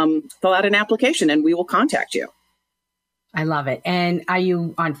even fill out an application, and we will contact you. I love it. And are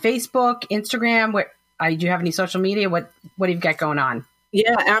you on Facebook, Instagram? Do you have any social media? What have you got going on?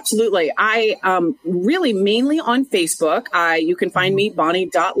 Yeah, absolutely. I really mainly on Facebook. You can find me,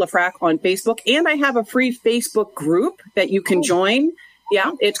 Bonnie.LeFrak on Facebook. And I have a free Facebook group that you can join.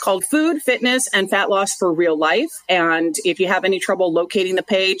 Yeah, it's called Food, Fitness, and Fat Loss for Real Life. And if you have any trouble locating the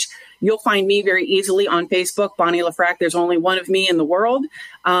page, you'll find me very easily on Facebook, Bonnie LeFrak. There's only one of me in the world.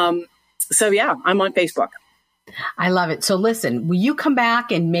 So yeah, I'm on Facebook. I love it. So listen, will you come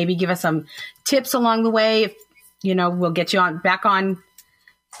back and maybe give us some tips along the way? If we'll get you back on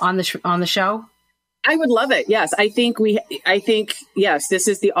the show. I would love it. Yes. I think yes, this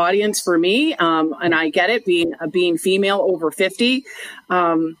is the audience for me. And I get it being female over 50.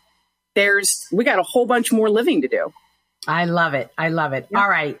 We got a whole bunch more living to do. I love it. Yeah. All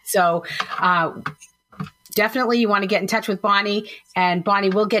right. So, definitely you want to get in touch with Bonnie, and Bonnie,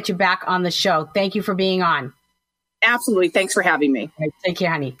 we'll get you back on the show. Thank you for being on. Absolutely. Thanks for having me. All right, take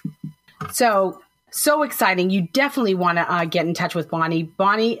care, honey. So exciting. You definitely want to get in touch with Bonnie,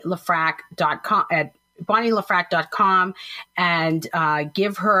 BonnieLeFrak.com at BonnieLeFrak.com, and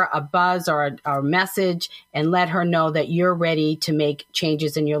give her a buzz or a message and let her know that you're ready to make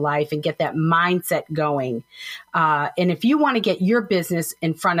changes in your life and get that mindset going. And if you want to get your business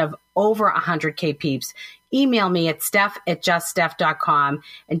in front of over 100K peeps, email me at steph@juststeph.com.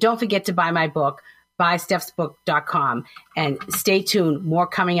 And don't forget to buy my book, buystephsbook.com. And stay tuned. More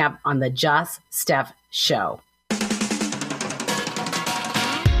coming up on the Just Steph Show.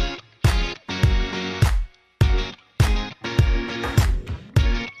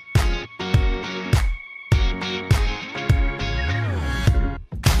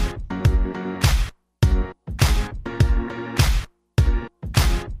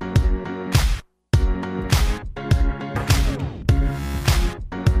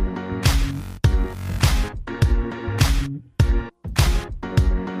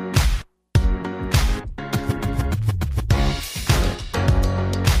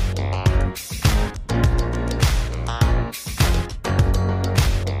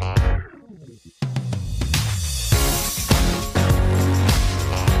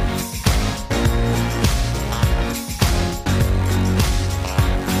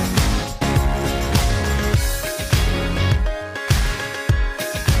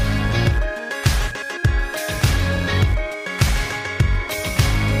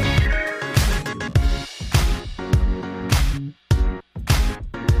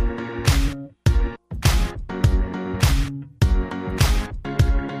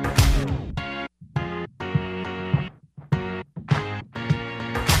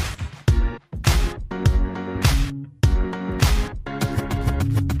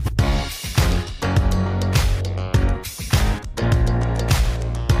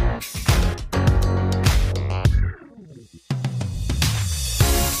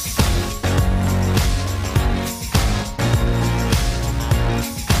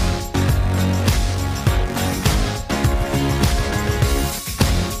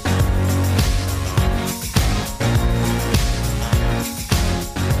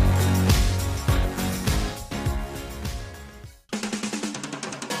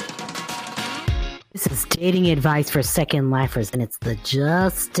 This is dating advice for second lifers, and it's the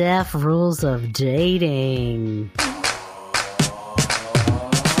Just Steph rules of dating.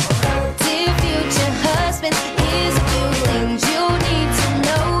 Dear future husband, here's a few things you need to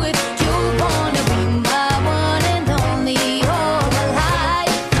know if you wanna be my one and only all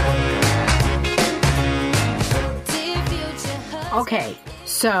alive. Dear future husband. Okay,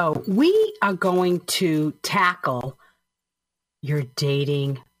 so we are going to tackle your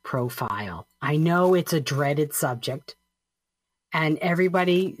dating profile. I know it's a dreaded subject, and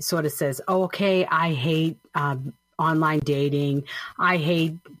everybody sort of says, oh, okay, I hate online dating. I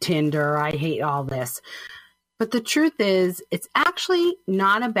hate Tinder. I hate all this. But the truth is, it's actually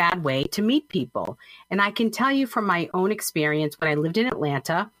not a bad way to meet people. And I can tell you from my own experience, when I lived in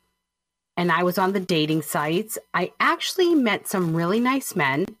Atlanta and I was on the dating sites, I actually met some really nice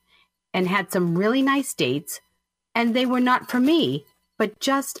men and had some really nice dates, and they were not for me. But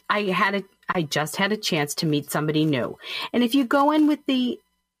I just had a chance to meet somebody new. And if you go in with the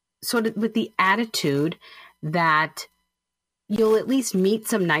attitude that you'll at least meet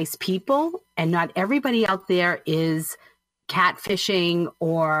some nice people, and not everybody out there is catfishing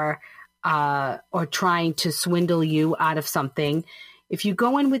or trying to swindle you out of something. If you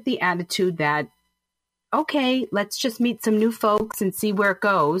go in with the attitude that, okay, let's just meet some new folks and see where it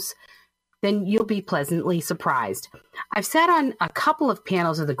goes, then you'll be pleasantly surprised. I've sat on a couple of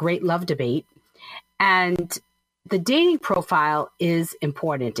panels of the Great Love Debate, and the dating profile is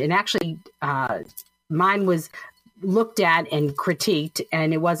important. And actually, mine was looked at and critiqued,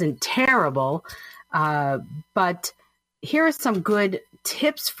 and it wasn't terrible. But here are some good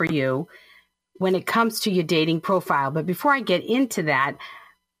tips for you when it comes to your dating profile. But before I get into that,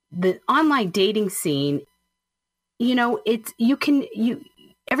 the online dating scene,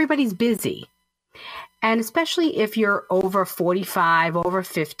 everybody's busy. And especially if you're over 45, over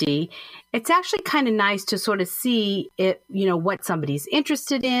 50, it's actually kind of nice to sort of see what somebody's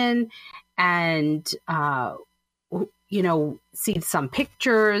interested in and, see some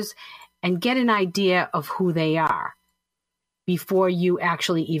pictures and get an idea of who they are before you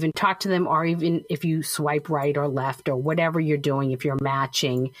actually even talk to them, or even if you swipe right or left or whatever you're doing, if you're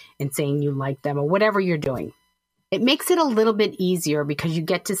matching and saying you like them or whatever you're doing. It makes it a little bit easier because you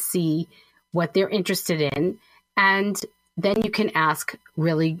get to see what they're interested in, and then you can ask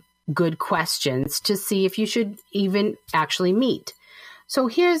really good questions to see if you should even actually meet. So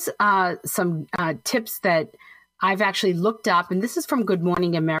here's some tips that I've actually looked up, and this is from Good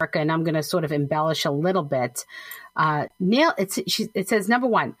Morning America, and I'm going to sort of embellish a little bit. It says, number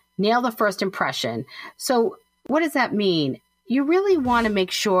one, nail the first impression. So what does that mean? You really want to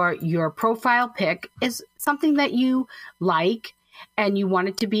make sure your profile pic is something that you like, and you want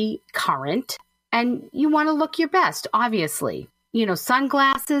it to be current, and you want to look your best, obviously.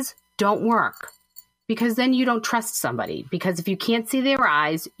 Sunglasses don't work because then you don't trust somebody, because if you can't see their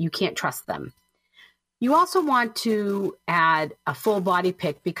eyes, you can't trust them. You also want to add a full body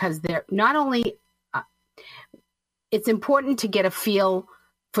pic because they're not only, it's important to get a feel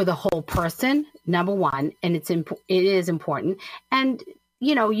for the whole person, number one, and it is important. And,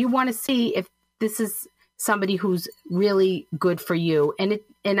 you want to see if this is somebody who's really good for you. And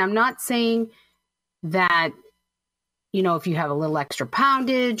I'm not saying that, if you have a little extra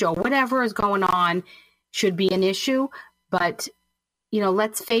poundage or whatever is going on should be an issue. But,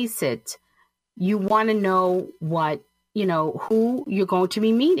 let's face it, you want to know who you're going to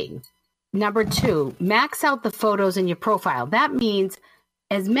be meeting. Number two, max out the photos in your profile. That means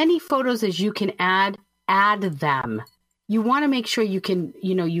as many photos as you can add them. You want to make sure you can,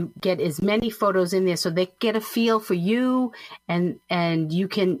 you get as many photos in there so they get a feel for you, and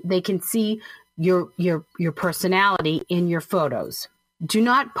they can see your personality in your photos. Do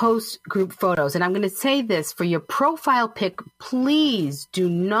not post group photos. And I'm going to say this for your profile pic, please do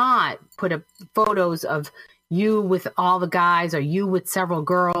not put photos of you with all the guys or you with several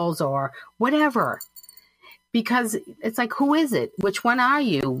girls or whatever. Because it's like, who is it? Which one are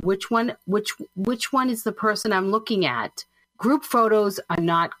you? Which one is the person I'm looking at? Group photos are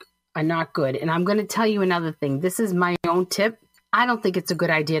not good. And I'm going to tell you another thing. This is my own tip. I don't think it's a good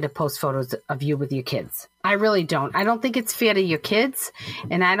idea to post photos of you with your kids. I really don't. I don't think it's fair to your kids,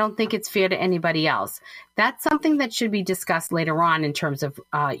 and I don't think it's fair to anybody else. That's something that should be discussed later on in terms of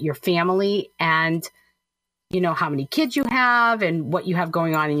your family and, how many kids you have and what you have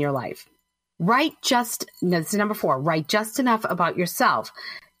going on in your life. This is number 4, write just enough about yourself.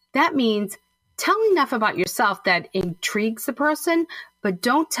 That means tell enough about yourself that intrigues the person, but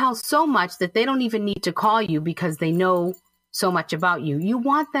don't tell so much that they don't even need to call you because they know so much about you. You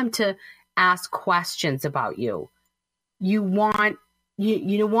want them to ask questions about you. You want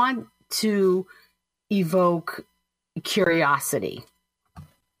to evoke curiosity.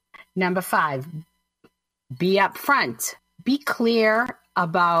 Number 5, be upfront. Be clear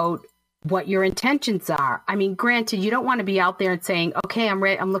about what your intentions are. I mean, granted, you don't want to be out there and saying, okay,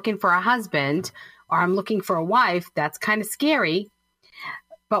 I'm looking for a husband or I'm looking for a wife. That's kind of scary.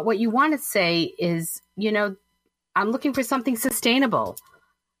 But what you want to say is, I'm looking for something sustainable.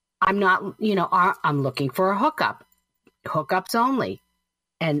 I'm not, I'm looking for a hookup. Hookups only.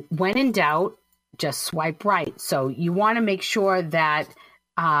 And when in doubt, just swipe right. So you want to make sure that,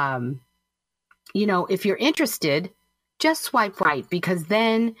 if you're interested, just swipe right, because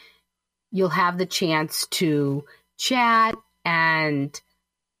then you'll have the chance to chat and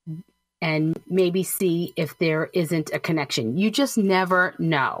maybe see if there isn't a connection. You just never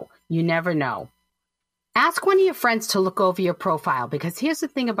know. You never know. Ask one of your friends to look over your profile, because here's the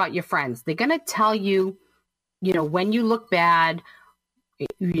thing about your friends. They're going to tell you, when you look bad,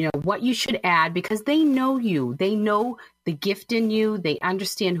 what you should add, because they know you. They know the gift in you. They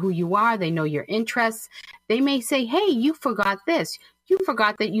understand who you are. They know your interests. They may say, hey, you forgot this. You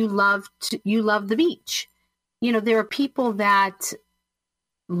forgot that you love the beach. There are people that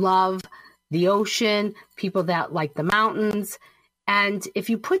love the ocean, people that like the mountains. And if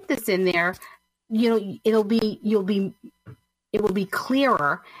you put this in there, it will be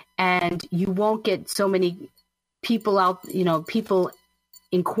clearer, and you won't get so many people people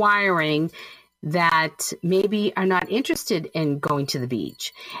inquiring that maybe are not interested in going to the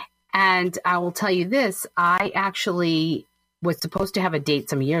beach. And I will tell you this, I actually was supposed to have a date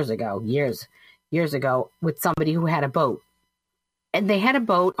some years ago, with somebody who had a boat. And they had a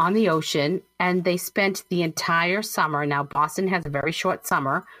boat on the ocean, and they spent the entire summer. Now, Boston has a very short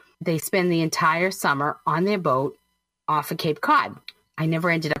summer. They spend the entire summer on their boat off of Cape Cod. I never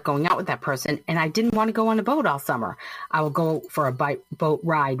ended up going out with that person, and I didn't want to go on a boat all summer. I will go for a boat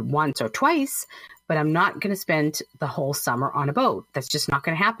ride once or twice, but I'm not going to spend the whole summer on a boat. That's just not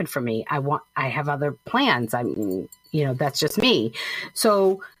going to happen for me. I have other plans. I mean, that's just me.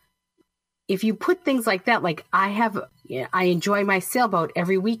 So if you put things like that, like I enjoy my sailboat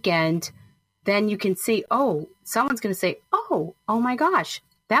every weekend, then you can see, someone's going to say, oh my gosh,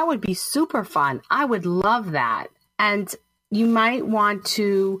 that would be super fun. I would love that. And you might want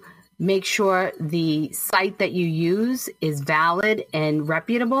to make sure the site that you use is valid and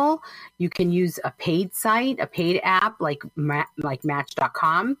reputable. You can use a paid site, a paid app like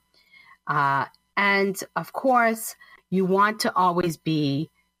Match.com. And of course, you want to always be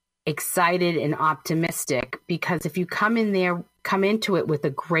excited and optimistic, because if you come into it with a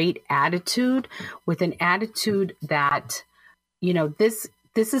great attitude, with an attitude that, this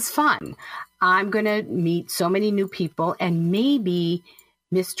is fun. I'm going to meet so many new people, and maybe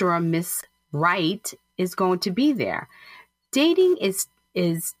Mr. or Miss Right is going to be there. Dating is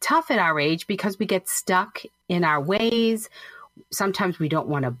tough at our age because we get stuck in our ways. Sometimes we don't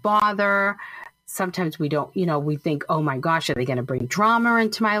want to bother. Sometimes we don't, we think, oh my gosh, are they going to bring drama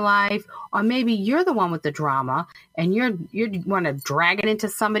into my life? Or maybe you're the one with the drama and you want to drag it into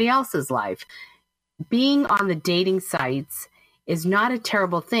somebody else's life. Being on the dating sites is not a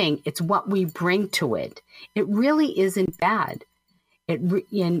terrible thing. It's what we bring to it. It really isn't bad.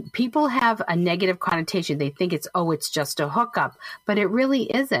 And people have a negative connotation. They think it's just a hookup, but it really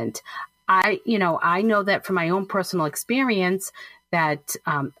isn't. I know that from my own personal experience that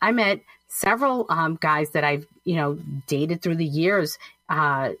I met several guys that I've, dated through the years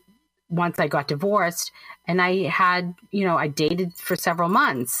once I got divorced, and I dated for several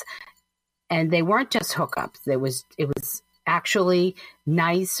months, and they weren't just hookups. It was actually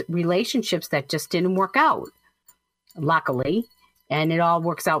nice relationships that just didn't work out, luckily, and it all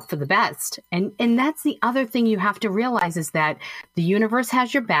works out for the best. And that's the other thing you have to realize, is that the universe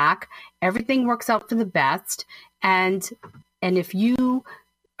has your back. Everything works out for the best. And if you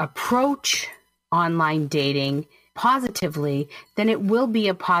approach online dating positively, then it will be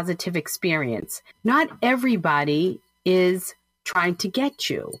a positive experience. Not everybody is trying to get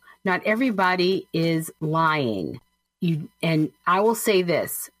you. Not everybody is lying. And I will say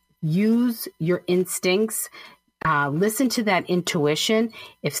this, use your instincts, listen to that intuition.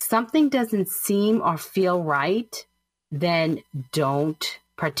 If something doesn't seem or feel right, then don't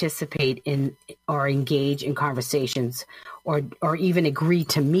participate in or engage in conversations or even agree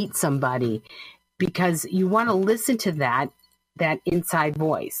to meet somebody, because you want to listen to that inside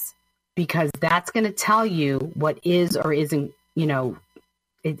voice, because that's going to tell you what is or isn't,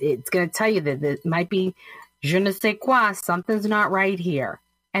 it's going to tell you that it might be je ne sais quoi, something's not right here.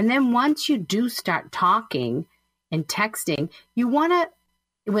 And then once you do start talking and texting, you want to,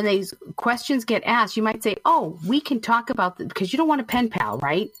 when these questions get asked, you might say, we can talk about this, because you don't want a pen pal,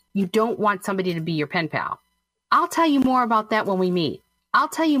 right? You don't want somebody to be your pen pal. I'll tell you more about that when we meet. I'll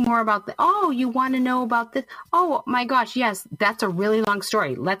tell you more about you want to know about this? Oh my gosh, yes, that's a really long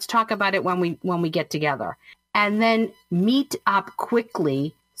story. Let's talk about it when we get together. And then meet up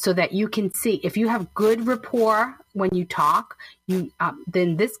quickly so that you can see if you have good rapport when you talk.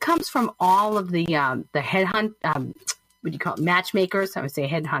 Then this comes from all of the headhunt. What do you call it? Matchmakers. I would say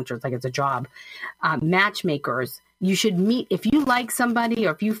headhunters, like it's a job. Matchmakers. You should meet, if you like somebody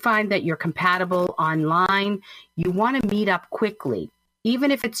or if you find that you're compatible online, you want to meet up quickly, even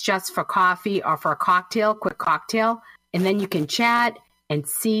if it's just for coffee or for a quick cocktail, and then you can chat and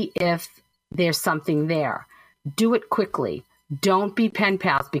see if there's something there. Do it quickly. Don't be pen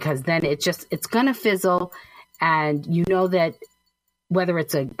pals, because then it's going to fizzle, and you know that whether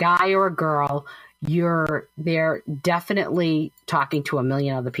it's a guy or a girl, they're definitely talking to a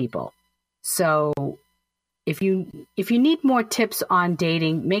million other people. So if you need more tips on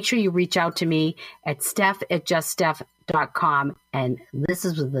dating, make sure you reach out to me at steph@juststeph.com. And this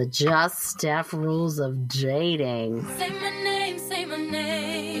is the Just Steph rules of dating. Say my name, say my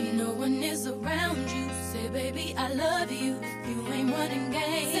name. If no one is around you, say baby I love you. If you ain't running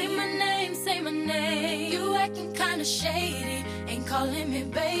game, say my name, say my name. You acting kinda shady, ain't calling me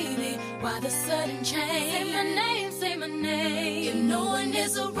baby. Why the sudden change? Say my name, say my name. If no one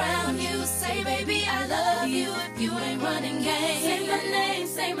is around you, say baby I love you. If you ain't running game, say my name,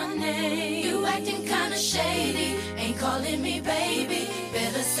 say my name. You acting kinda shady, ain't calling me baby.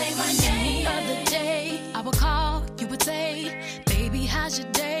 Better say my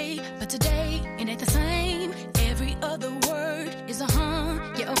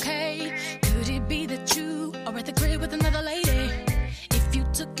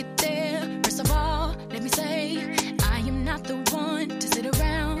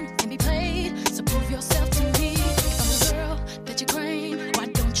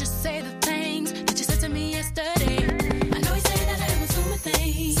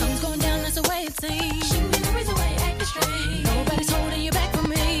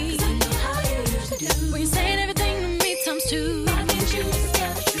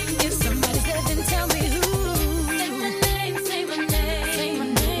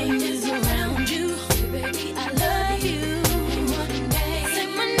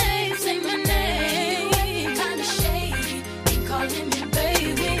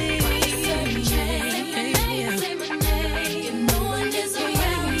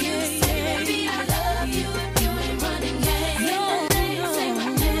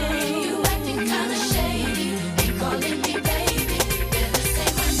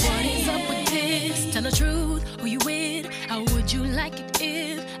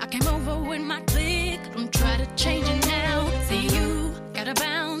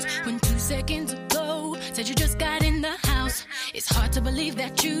It's hard to believe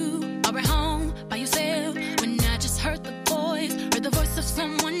that you are at home by yourself when I just heard the voice of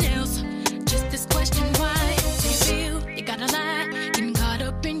someone else. Just this question, why do you feel you gotta lie? Getting caught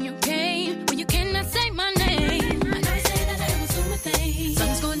up in your game when you cannot say my name. I know you say that I was doing things.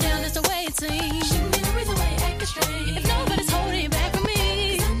 Something's going down, that's the way it seems. Shouldn't be the reason why you're acting strange. If nobody's holding you back from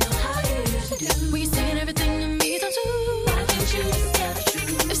me, 'cause I know how you usually do. When you're saying everything to me, don't you? Why can't you just tell the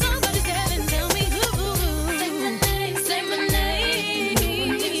truth? If somebody's there, then tell me who. Say my name, say my name. No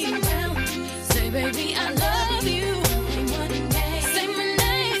one gets around. Say, baby, I love you. Say my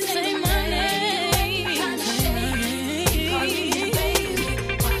name, say my name. Call me baby.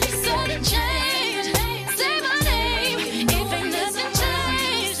 Sudden change. Say my name. If ain't nothing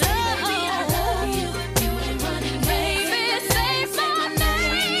changed, baby, I love you. You ain't running, baby. Say my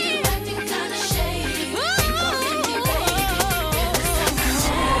name. Acting kinda shady. Calling me baby.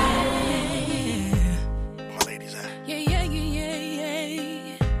 My ladies, Yeah, yeah, yeah, yeah,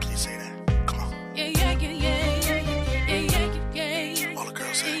 yeah. please say that. Come on. Yeah, yeah, yeah, yeah, yeah, yeah, yeah, yeah. All the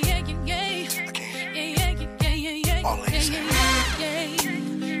girls say Yeah, yeah, yeah, yeah. I can't. Yeah, yeah, yeah, yeah, yeah. All the ladies say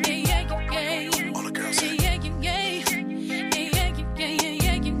All the girls say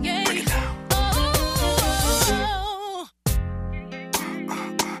Break it down.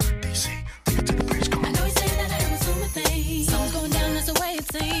 DC, take it to the bridge. Come on. Something's going down, that's the way it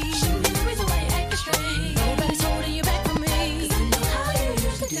seems. Shouldn't be the reason why you're acting strange. Nobody's holding you back from me, 'cause I know how you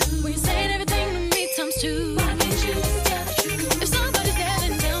usually do. When you're saying everything to me times two. Why can't you just tell the truth? If somebody's there,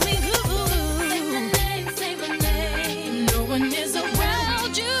 then tell me who. Say my name, say my name. No one is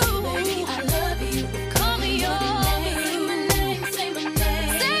around you. Baby, I love you. Call me yours. Say my name, say my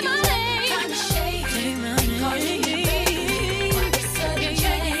name. Say my name. Kinda shady. Say my name. Calling me baby. Why you sudden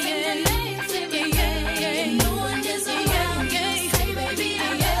change? Say my name, say my name. No one is around. Say, baby, I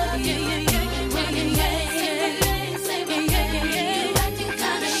love you. Running late. Say my name, say my name. You acting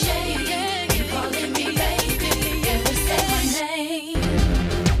kinda shady. You calling me baby. Say my name.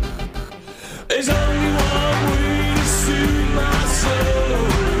 There's only one way to soothe my soul.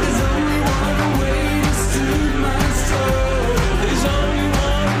 There's only one way to soothe my soul. There's only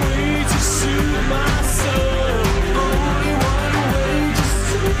one way to soothe my soul. Only one way to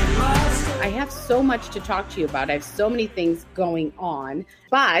soothe my soul. I have so much to talk to you about. I have so many things going on,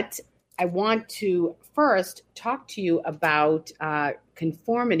 but I want to first talk to you about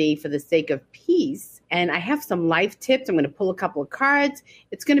conformity for the sake of peace. And I have some life tips. I'm going to pull a couple of cards.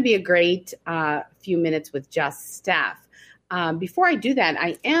 It's going to be a great few minutes with Just Steph. Before I do that,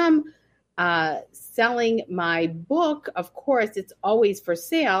 I am selling my book. Of course, it's always for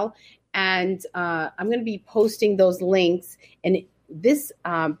sale. And I'm going to be posting those links. And this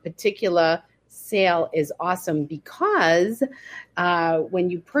particular sale is awesome because when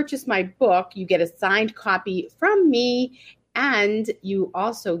you purchase my book, you get a signed copy from me, and you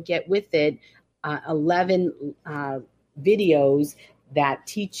also get with it 11 videos that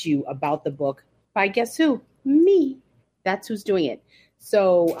teach you about the book by guess who? Me. That's who's doing it.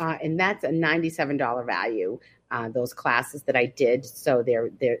 So, and that's a $97 value, those classes that I did. So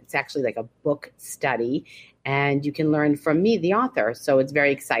it's actually like a book study, and you can learn from me, the author. So it's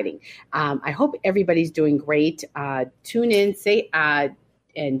very exciting. I hope everybody's doing great. Tune in, say,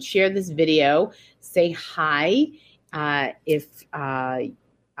 and share this video. Say hi. If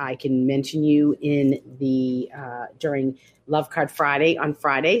I can mention you in the during Love Card Friday on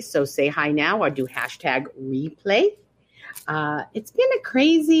Friday. So say hi now or do hashtag replay. It's been a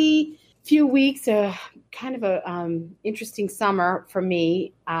crazy few weeks, kind of a interesting summer for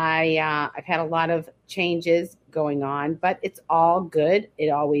me. I've had a lot of changes going on, but it's all good. It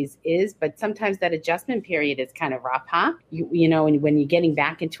always is. But sometimes that adjustment period is kind of rough, huh? You know, when you're getting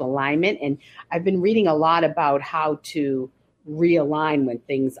back into alignment. And I've been reading a lot about how to realign when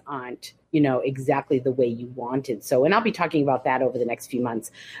things aren't, exactly the way you wanted. So, and I'll be talking about that over the next few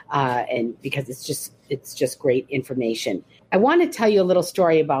months, and because it's just great information. I want to tell you a little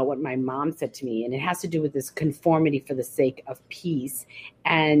story about what my mom said to me, and it has to do with this conformity for the sake of peace.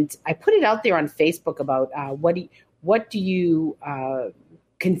 And I put it out there on Facebook about what do you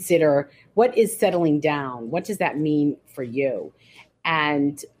consider, what is settling down? What does that mean for you?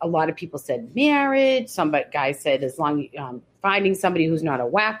 And a lot of people said marriage. Some guy said as long as finding somebody who's not a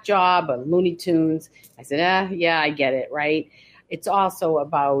whack job or Looney Tunes. I said, yeah, I get it, right? It's also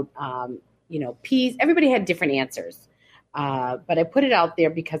about, peace. Everybody had different answers. But I put it out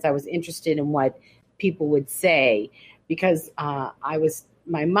there because I was interested in what people would say, because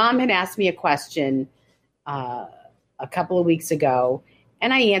my mom had asked me a question a couple of weeks ago,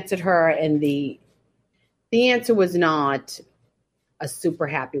 and I answered her, and the answer was not a super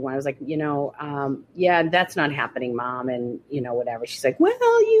happy one. I was like, yeah, that's not happening, Mom. And, whatever. She's like,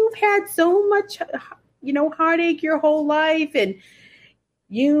 well, you've had so much, heartache your whole life. And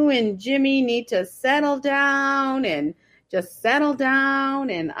you and Jimmy need to settle down and just settle down.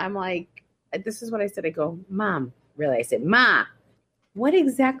 And I'm like, this is what I said. I go, Mom, really? I said, Ma, what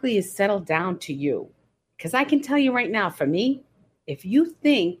exactly is settled down to you? Because I can tell you right now, for me, if you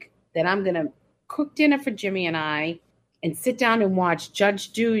think that I'm going to cook dinner for Jimmy and I and sit down and watch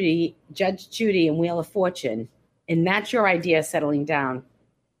Judge Judy and Wheel of Fortune, and that's your idea of settling down,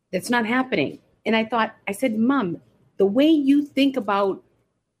 that's not happening. And I said, Mom, the way you think about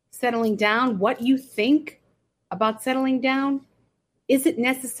settling down, what you think about settling down, isn't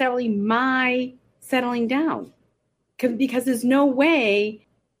necessarily my settling down. Because there's no way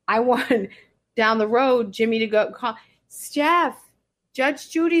I want down the road Jimmy to go call, Steph, Judge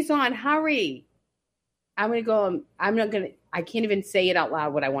Judy's on, hurry. I'm going to go, I can't even say it out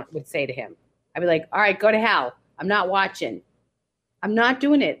loud what I would say to him. I'd be like, all right, go to hell. I'm not watching. I'm not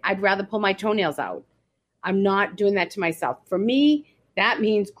doing it. I'd rather pull my toenails out. I'm not doing that to myself. For me, that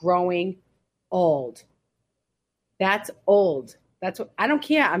means growing old. That's old. That's what, I don't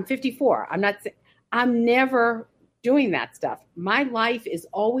care. I'm 54. I'm never doing that stuff. My life is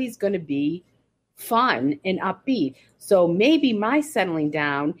always going to be fun and upbeat. So maybe my settling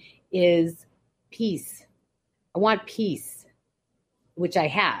down is peace. I want peace, which I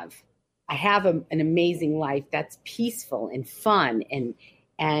have. I have an amazing life that's peaceful and fun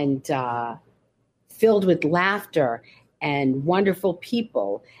and filled with laughter and wonderful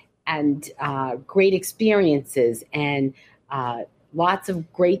people and great experiences and lots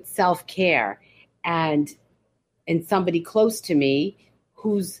of great self-care and somebody close to me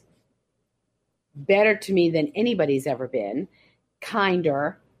who's better to me than anybody's ever been,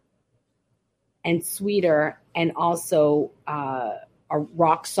 kinder and sweeter, and also are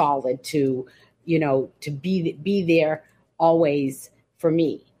rock solid to be there always for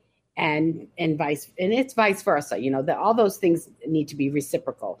me, and it's vice versa. All those things need to be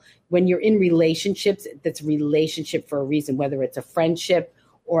reciprocal. When you're in relationships, that's a relationship for a reason, whether it's a friendship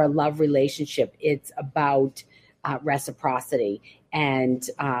or a love relationship. It's about reciprocity and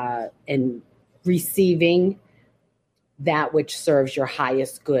receiving that which serves your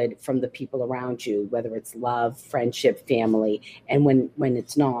highest good from the people around you, whether it's love, friendship, family. And when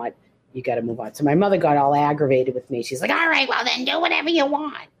it's not, you got to move on. So my mother got all aggravated with me. She's like, all right, well then do whatever you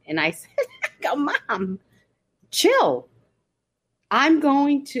want. And I said, go, Mom, chill. I'm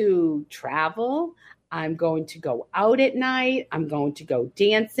going to travel. I'm going to go out at night. I'm going to go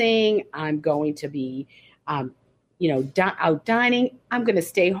dancing. I'm going to be, out dining. I'm going to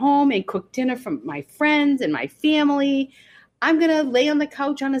stay home and cook dinner for my friends and my family. I'm going to lay on the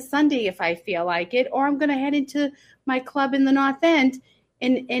couch on a Sunday if I feel like it, or I'm going to head into my club in the North End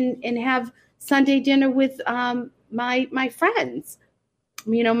and have Sunday dinner with my friends.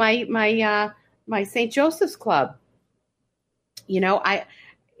 My St. Joseph's Club.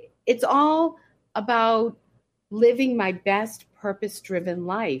 It's all about living my best purpose-driven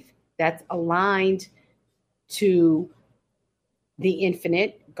life that's aligned to the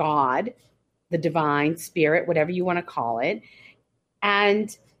infinite God, the divine spirit, whatever you want to call it,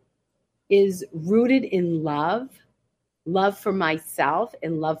 and is rooted in love for myself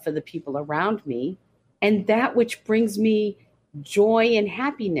and love for the people around me, and that which brings me joy and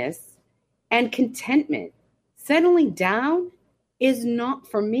happiness and contentment. Settling down is not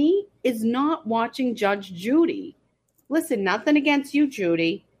watching Judge Judy. Listen, nothing against you,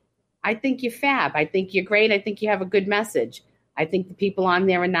 Judy. I think you're fab. I think you're great. I think you have a good message. I think the people on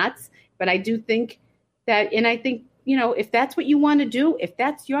there are nuts. But I do think that, and I think, if that's what you want to do, if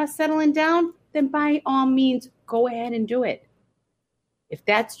that's your settling down, then by all means, go ahead and do it. If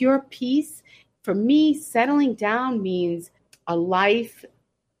that's your piece, for me, settling down means living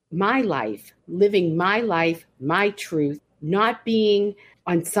my life, my truth, not being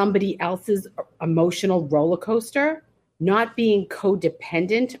on somebody else's emotional roller coaster, not being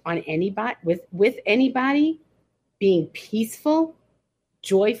codependent on anybody with anybody, being peaceful,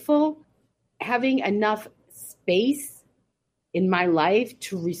 joyful, having enough space in my life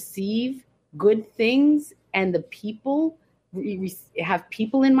to receive good things and the people, have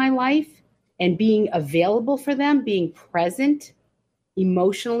people in my life and being available for them, being present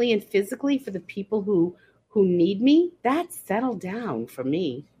emotionally and physically for the people who need me. That's settled down for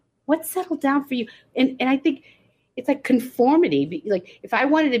me. What's settled down for you? And I think it's like conformity. Like if I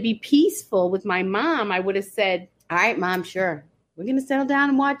wanted to be peaceful with my mom, I would have said, all right, Mom, sure. We're going to settle down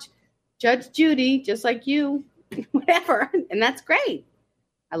and watch Judge Judy, just like you, whatever. And that's great.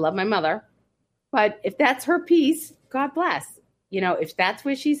 I love my mother. But if that's her piece, God bless. if that's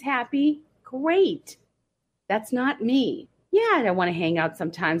where she's happy, great. That's not me. Yeah, I want to hang out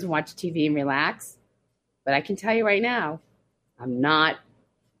sometimes and watch TV and relax. But I can tell you right now, I'm not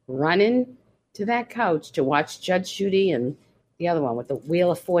running to that couch to watch Judge Judy and the other one with the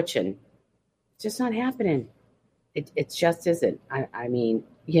Wheel of Fortune. It's just not happening. It just isn't. I mean,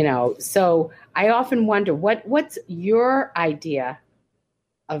 so I often wonder what's your idea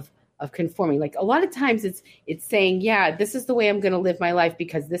of conforming. Like a lot of times it's saying, yeah, this is the way I'm going to live my life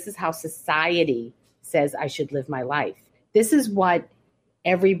because this is how society says I should live my life. This is what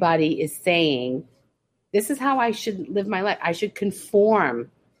everybody is saying. This is how I should live my life. I should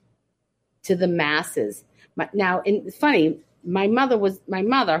conform to the masses. Now, and it's funny, my mother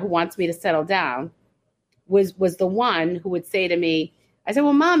who wants me to settle down was the one who would say to me, I said,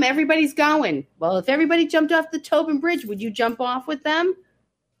 well, Mom, everybody's going. Well, if everybody jumped off the Tobin Bridge, would you jump off with them?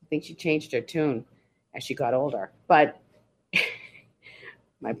 I think she changed her tune as she got older. But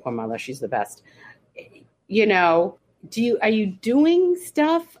my poor mother, she's the best. Are you doing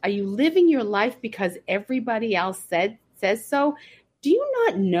stuff? Are you living your life because everybody else says so? Do you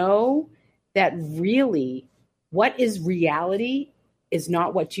not know that really what is reality is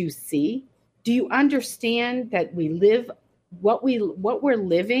not what you see? Do you understand that we live what we're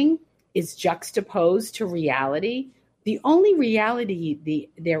living is juxtaposed to reality? The only reality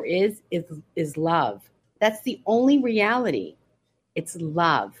there is love. That's the only reality. It's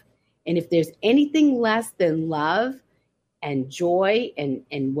love. And if there's anything less than love and joy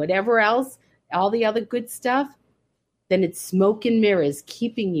and whatever else, all the other good stuff, then it's smoke and mirrors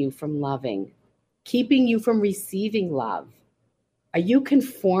keeping you from loving, keeping you from receiving love. Are you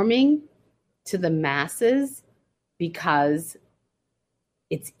conforming to the masses because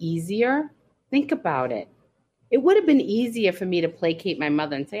it's easier? Think about it. It would have been easier for me to placate my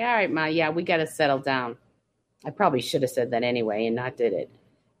mother and say, all right, Ma, yeah, we got to settle down. I probably should have said that anyway and not did it.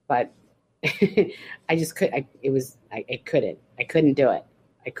 But I just couldn't do it.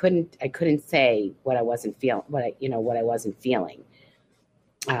 I couldn't say what I wasn't feeling, what I wasn't feeling.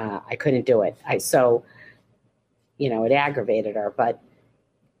 I couldn't do it. It aggravated her, but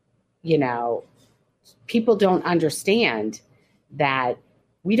people don't understand that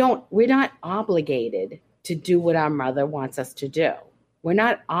we're not obligated to do what our mother wants us to do. We're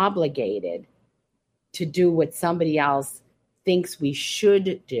not obligated to do what somebody else thinks we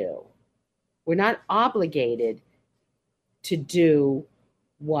should do. We're not obligated to do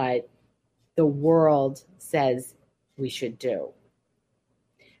what the world says we should do.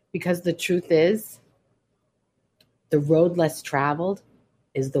 Because the truth is, the road less traveled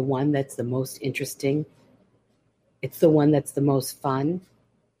is the one that's the most interesting. It's the one that's the most fun.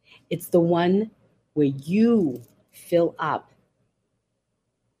 It's the one where you fill up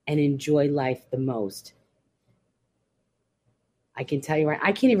and enjoy life the most. I can tell you right,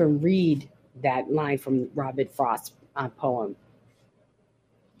 I can't even read that line from Robert Frost's poem.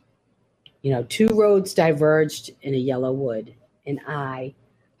 Two roads diverged in a yellow wood, and I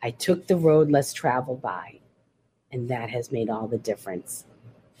took the road less traveled by, and that has made all the difference.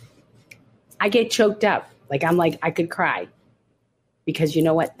 I get choked up. I could cry because you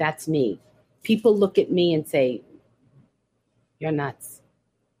know what? That's me. People look at me and say, you're nuts.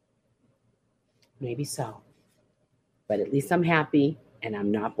 Maybe so. But at least I'm happy and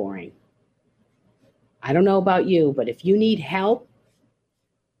I'm not boring. I don't know about you, but if you need help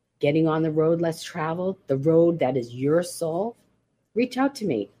getting on the road less traveled, the road that is your soul, reach out to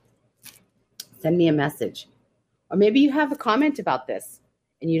me. Send me a message. Or maybe you have a comment about this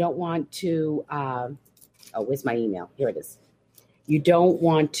and you don't want to, where's my email? Here it is. You don't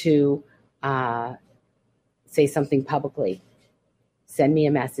want to say something publicly. Send me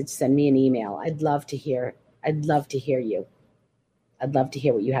a message, send me an email. I'd love to hear you. I'd love to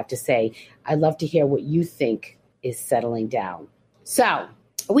hear what you have to say. I'd love to hear what you think is settling down. So,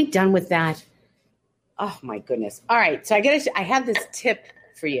 are we done with that? Oh my goodness. All right. So I have this tip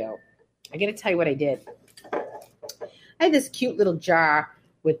for you. I got to tell you what I did. I had this cute little jar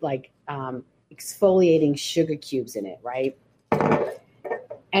with exfoliating sugar cubes in it, right?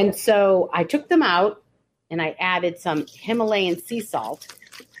 And so I took them out and I added some Himalayan sea salt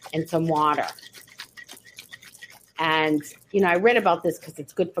and some water. And, I read about this because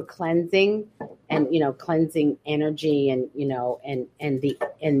it's good for cleansing and, cleansing energy and, and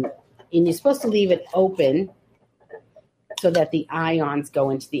you're supposed to leave it open so that the ions go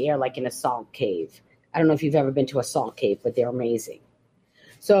into the air like in a salt cave. I don't know if you've ever been to a salt cave, but they're amazing.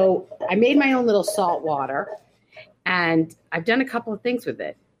 So I made my own little salt water and I've done a couple of things with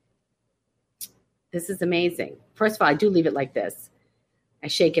it. This is amazing. First of all, I do leave it like this. I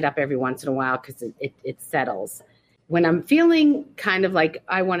shake it up every once in a while because it settles. when I'm feeling kind of like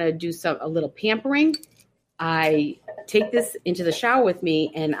I want to do a little pampering, I take this into the shower with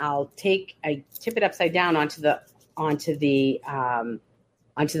me, and I tip it upside down onto the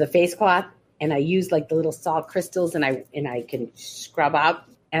face cloth, and I use like the little salt crystals, and I can scrub up.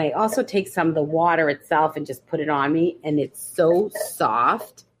 And I also take some of the water itself and just put it on me, and it's so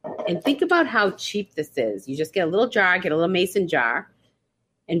soft. And think about how cheap this is. You just get a little jar, get a little mason jar,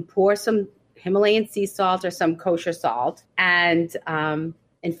 and pour some Himalayan sea salt or some kosher salt, and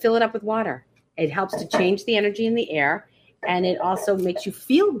fill it up with water. It helps to change the energy in the air, and it also makes you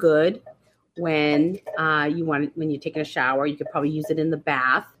feel good when you're taking a shower. You could probably use it in the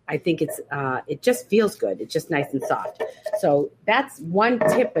bath. I think it just feels good. It's just nice and soft. So that's one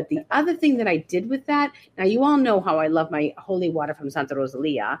tip. But the other thing that I did with that, now you all know how I love my holy water from Santa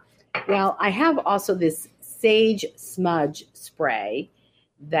Rosalia. Well, I have also this sage smudge spray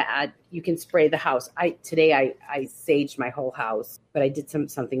that you can spray the house. Today I saged my whole house, but I did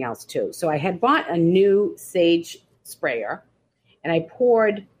something else too. So I had bought a new sage sprayer, and I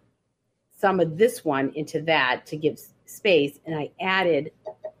poured some of this one into that to give space, and I added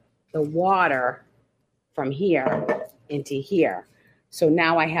the water from here into here. So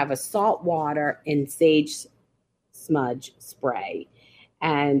now I have a salt water and sage smudge spray.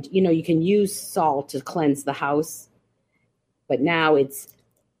 And, you can use salt to cleanse the house, but now it's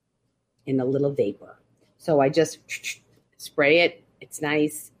in a little vapor. So I just spray it. It's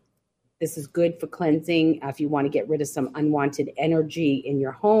nice. This is good for cleansing. If you want to get rid of some unwanted energy in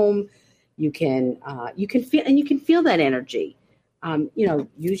your home, you can feel that energy.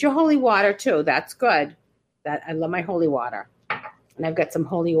 Use your holy water too. That's good. I love my holy water. And I've got some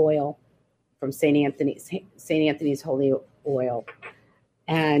holy oil from St. Anthony's holy oil.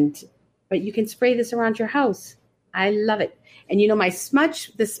 But you can spray this around your house. I love it. And the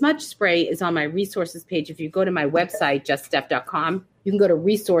smudge spray is on my resources page. If you go to my website, juststeph.com, you can go to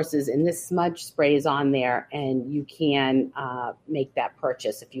resources, and this smudge spray is on there, and you can make that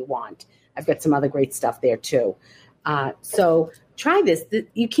purchase if you want. I've got some other great stuff there too. So try this.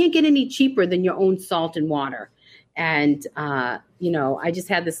 You can't get any cheaper than your own salt and water. And, I just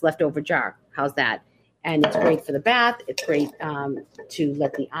had this leftover jar. How's that? And it's great for the bath. It's great to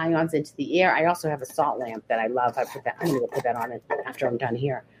let the ions into the air. I also have a salt lamp that I love. I'm going to put that on it after I'm done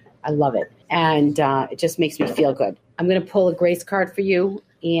here. I love it. And it just makes me feel good. I'm going to pull a grace card for you.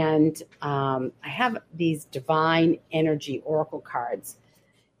 And I have these divine energy oracle cards.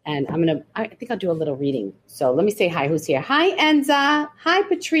 And I think I'll do a little reading. So let me say hi. Who's here? Hi, Enza. Hi,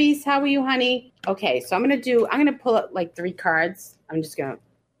 Patrice. How are you, honey? Okay, so I'm going to pull up like 3 cards. I'm just going to.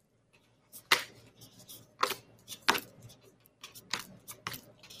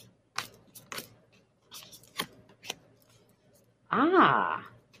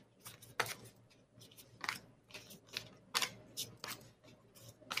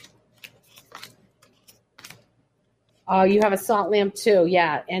 Oh, you have a salt lamp too.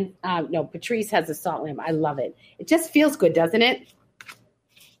 Yeah. And no, Patrice has a salt lamp. I love it. It just feels good, doesn't it?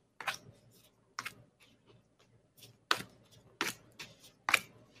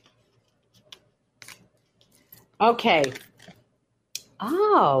 Okay.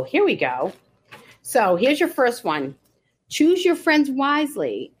 Oh, here we go. So here's your first one. Choose your friends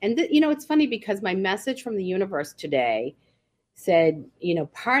wisely. And, it's funny because my message from the universe today said,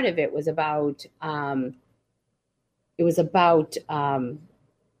 part of it was about,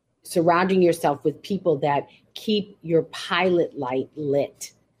 surrounding yourself with people that keep your pilot light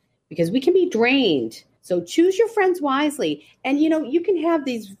lit, because we can be drained. So choose your friends wisely. And, you can have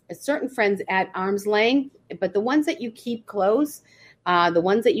these certain friends at arm's length, but the ones that you keep close, the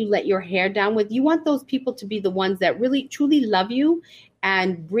ones that you let your hair down with, you want those people to be the ones that really, truly love you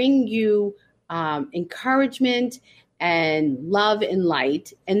and bring you encouragement and love and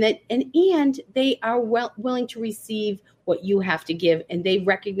light, and they are willing to receive what you have to give, and they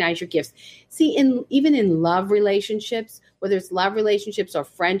recognize your gifts. See, even in love relationships, whether it's love relationships or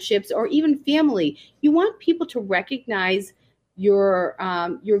friendships or even family, you want people to recognize your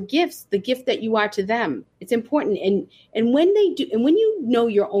gifts, the gift that you are to them. It's important. And when they do, and when you know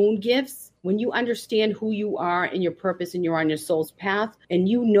your own gifts, when you understand who you are and your purpose, and you're on your soul's path, and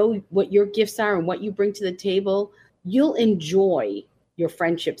you know what your gifts are and what you bring to the table, you'll enjoy your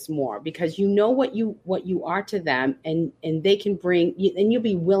friendships more, because you know what you are to them, and they can bring, and you'll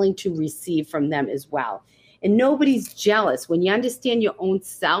be willing to receive from them as well. And nobody's jealous when you understand your own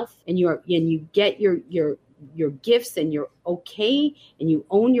self, and you get your gifts, and you're okay, and you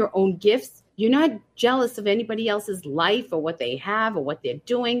own your own gifts. You're not jealous of anybody else's life or what they have or what they're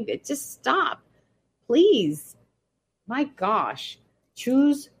doing. Just stop, please. My gosh,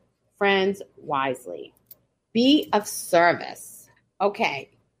 choose friends wisely. Be of service. Okay,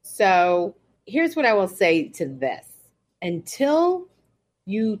 so here's what I will say to this. Until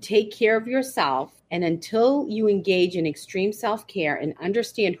you take care of yourself and until you engage in extreme self-care and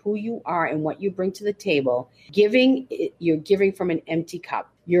understand who you are and what you bring to the table, you're giving from an empty cup.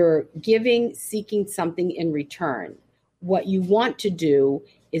 You're giving, seeking something in return. What you want to do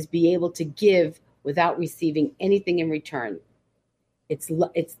is be able to give without receiving anything in return. That's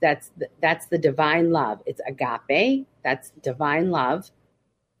the divine love. It's agape. That's divine love.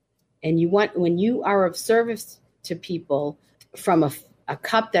 And when you are of service to people from a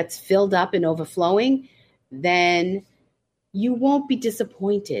cup that's filled up and overflowing, then you won't be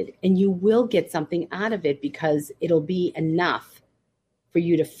disappointed and you will get something out of it because it'll be enough for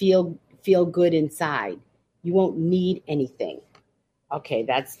you to feel good inside. You won't need anything. Okay,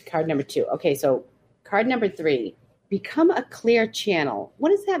 that's card number 2. Okay, so card number 3. Become a clear channel.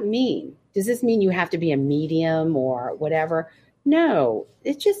 What does that mean? Does this mean you have to be a medium or whatever? No,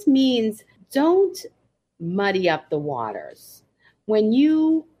 it just means don't muddy up the waters. When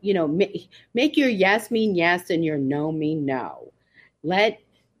you make your yes mean yes and your no mean no. Let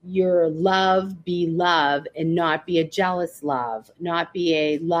your love be love and not be a jealous love, not be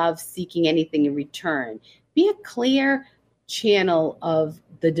a love seeking anything in return. Be a clear channel of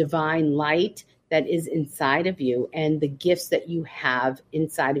the divine light that is inside of you and the gifts that you have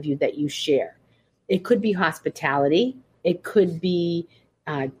inside of you that you share. It could be hospitality. It could be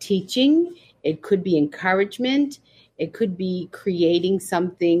teaching. It could be encouragement. It could be creating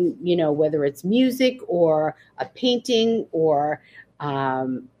something, whether it's music or a painting or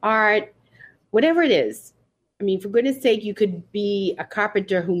art, whatever it is. I mean, for goodness sake, you could be a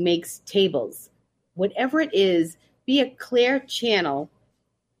carpenter who makes tables. Whatever it is, be a clear channel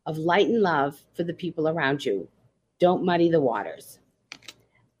of light and love for the people around you. Don't muddy the waters.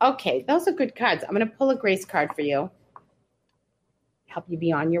 Okay, those are good cards. I'm going to pull a grace card for you. Help you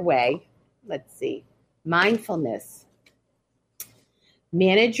be on your way. Let's see. Mindfulness.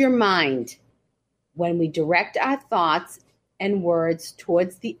 Manage your mind. When we direct our thoughts and words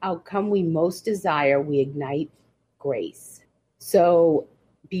towards the outcome we most desire, we ignite grace. So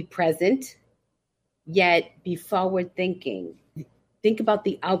be present, yet be forward thinking. Think about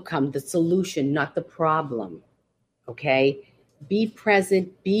the outcome, the solution, not the problem. Okay? Be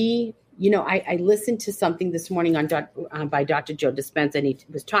present. I listened to something this morning by Dr. Joe Dispenza, and he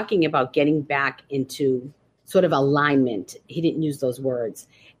was talking about getting back into sort of alignment. He didn't use those words.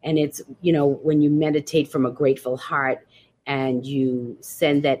 And it's, when you meditate from a grateful heart and you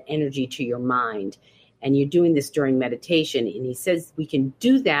send that energy to your mind, and you're doing this during meditation. And he says we can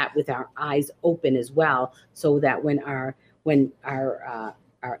do that with our eyes open as well, so that when our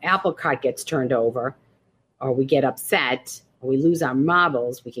apple cart gets turned over, or we get upset, or we lose our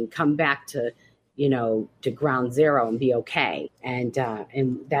marbles, we can come back to ground zero and be okay. And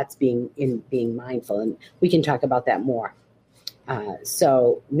that's being mindful. And we can talk about that more.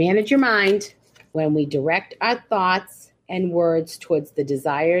 So manage your mind. When we direct our thoughts and words towards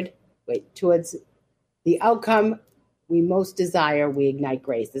the outcome we most desire, we ignite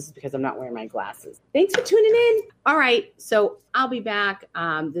grace. This is because I'm not wearing my glasses. Thanks for tuning in. All right, so I'll be back.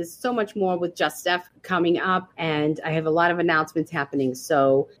 There's so much more with Just Steph coming up, and I have a lot of announcements happening.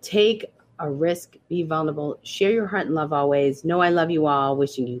 So take a risk, be vulnerable, share your heart and love always. Know I love you all.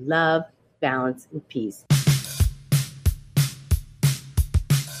 Wishing you love, balance, and peace.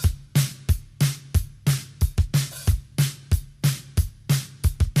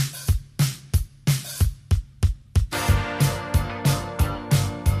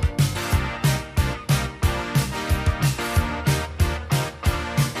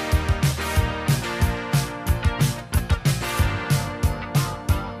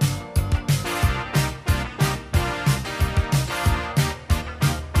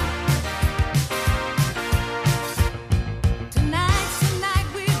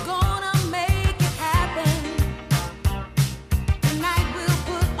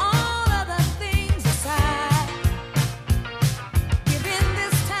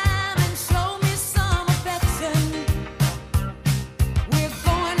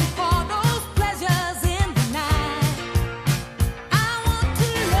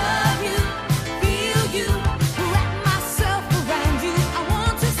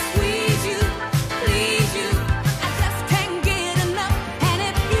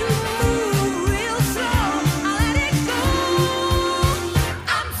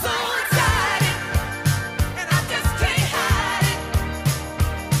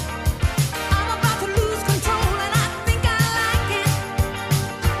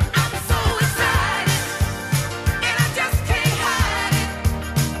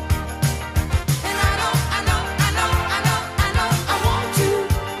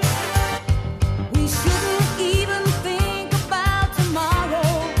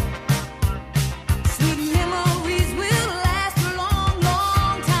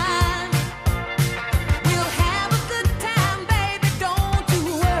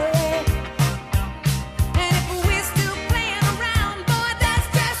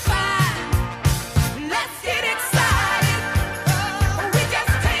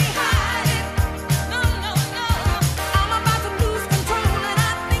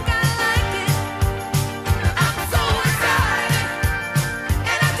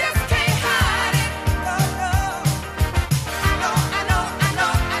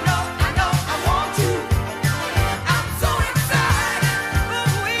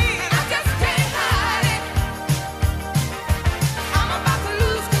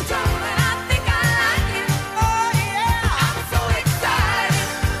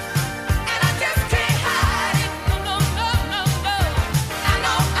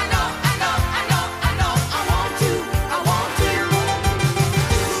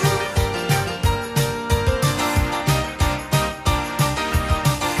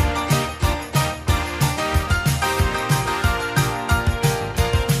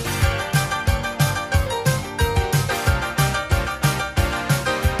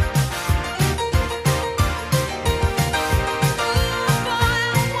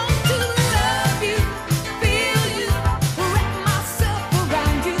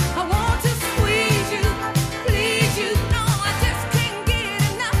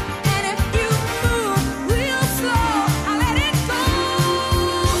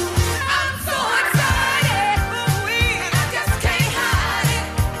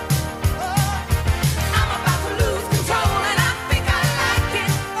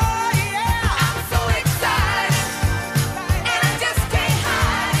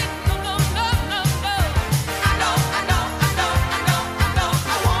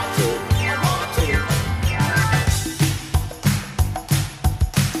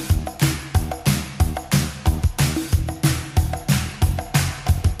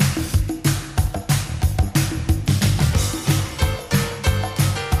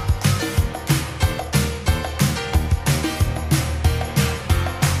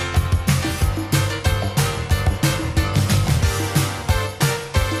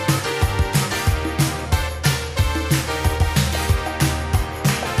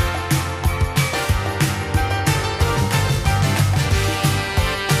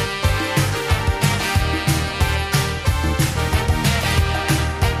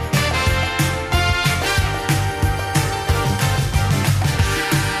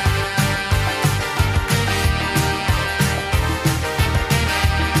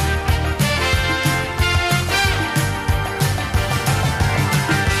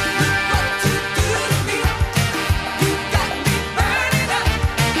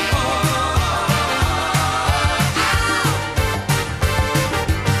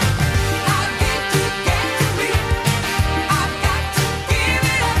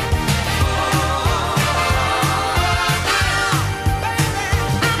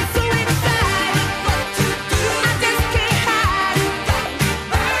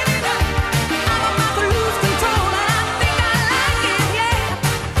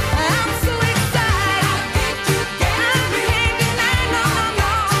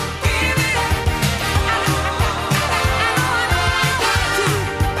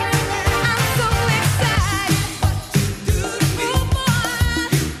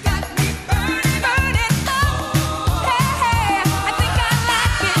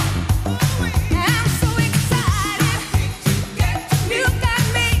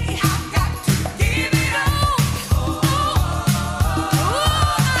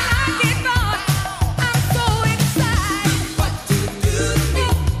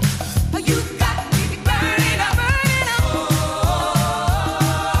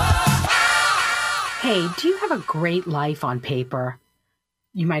 Hey, do you have a great life on paper?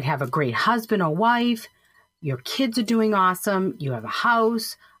 You might have a great husband or wife. Your kids are doing awesome. You have a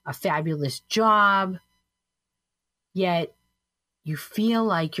house, a fabulous job. Yet you feel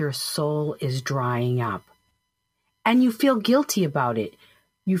like your soul is drying up. And you feel guilty about it.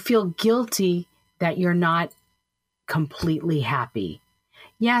 You feel guilty that you're not completely happy.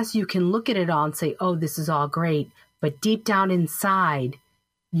 Yes, you can look at it all and say, oh, this is all great. But deep down inside,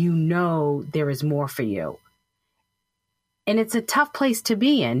 you know there is more for you. And it's a tough place to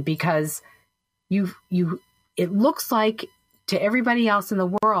be in because it looks like to everybody else in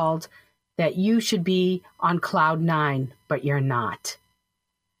the world that you should be on cloud 9, but you're not.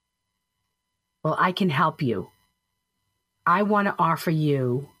 Well, I can help you. I want to offer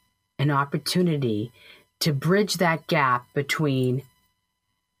you an opportunity to bridge that gap between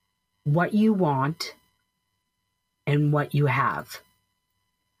what you want and what you have.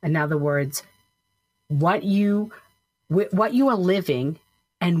 In other words, what you are living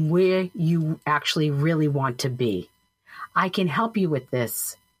and where you actually really want to be. I can help you with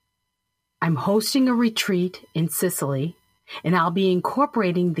this. I'm hosting a retreat in Sicily, and I'll be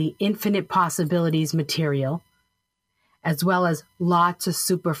incorporating the Infinite Possibilities material, as well as lots of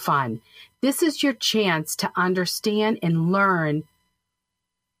super fun. This is your chance to understand and learn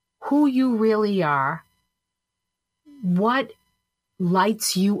who you really are, what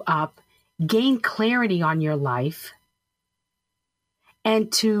lights you up, gain clarity on your life,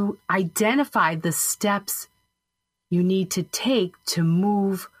 and to identify the steps you need to take to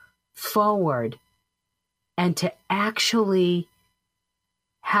move forward and to actually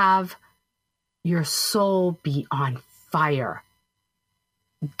have your soul be on fire,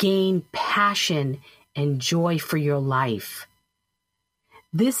 gain passion and joy for your life.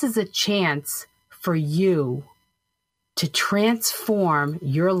 This is a chance for you to transform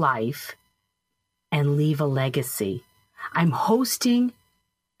your life and leave a legacy. I'm hosting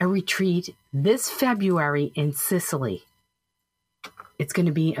a retreat this February in Sicily. It's going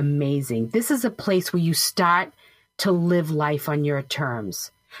to be amazing. This is a place where you start to live life on your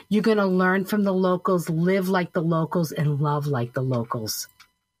terms. You're going to learn from the locals, live like the locals, and love like the locals.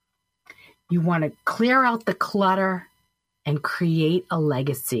 You want to clear out the clutter and create a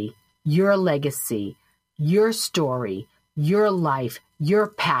legacy, your story, your life, your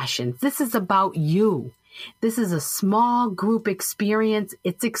passions. This is about you. This is a small group experience.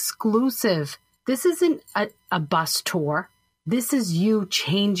 It's exclusive. This isn't a bus tour. This is you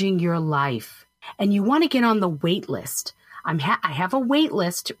changing your life. And you want to get on the wait list. I have a wait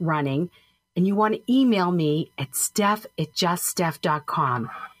list running, and you want to email me at steph@juststeph.com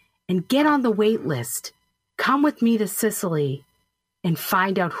and get on the wait list. Come with me to Sicily and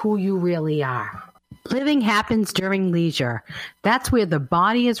find out who you really are. Living happens during leisure. That's where the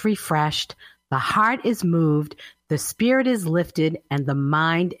body is refreshed, the heart is moved, the spirit is lifted, and the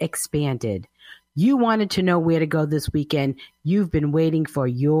mind expanded. You wanted to know where to go this weekend. You've been waiting for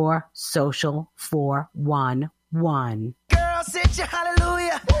your social 411. Girl, sit your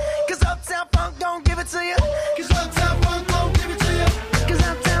hallelujah. Cause Uptown Funk don't give it to you. Cause Uptown Funk don't give it to you. Cause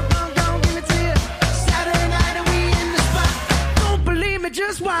Uptown Funk don't give it to you. Saturday night and we in the spot. Don't believe me,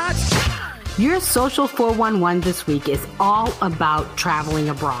 just watch. Your social 411 this week is all about traveling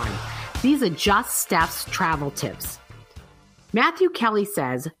abroad. These are Just Steph's travel tips. Matthew Kelly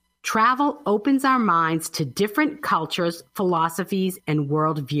says, travel opens our minds to different cultures, philosophies, and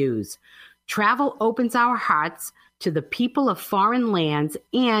worldviews. Travel opens our hearts to the people of foreign lands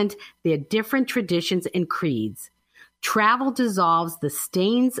and their different traditions and creeds. Travel dissolves the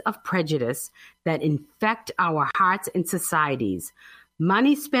stains of prejudice that infect our hearts and societies.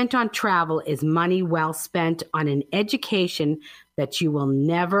 Money spent on travel is money well spent on an education that you will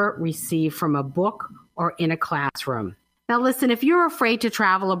never receive from a book or in a classroom. Now, listen, if you're afraid to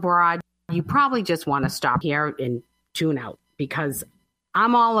travel abroad, you probably just want to stop here and tune out, because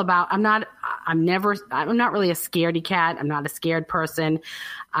I'm not really a scaredy cat. I'm not a scared person.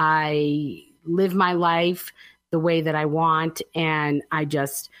 I live my life the way that I want, and I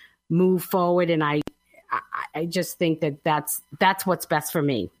just move forward, and I just think that that's what's best for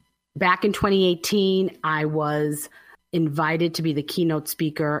me. Back in 2018, I was invited to be the keynote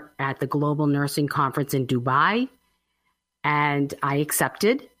speaker at the Global Nursing Conference in Dubai, and I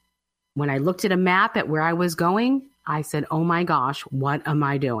accepted. When I looked at a map at where I was going, I said, oh my gosh, what am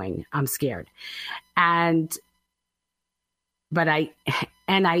I doing? I'm scared. But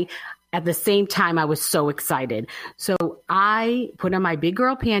at the same time, I was so excited. So I put on my big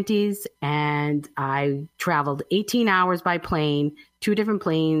girl panties and I traveled 18 hours by plane, 2 different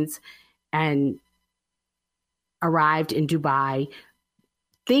planes, and arrived in Dubai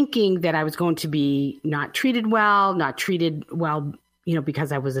thinking that I was going to be not treated well,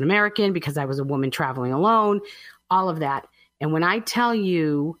 because I was an American, because I was a woman traveling alone, all of that. And when I tell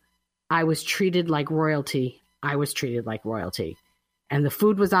you I was treated like royalty, I was treated like royalty. And the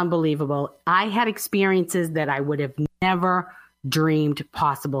food was unbelievable. I had experiences that I would have never dreamed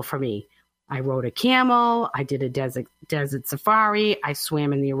possible for me. I rode a camel. I did a desert safari. I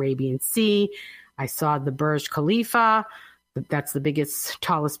swam in the Arabian Sea. I saw the Burj Khalifa. That's the biggest,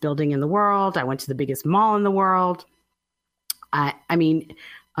 tallest building in the world. I went to the biggest mall in the world. I mean,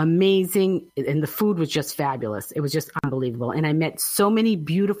 amazing. And the food was just fabulous. It was just unbelievable. And I met so many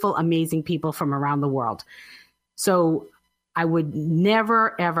beautiful, amazing people from around the world. So I would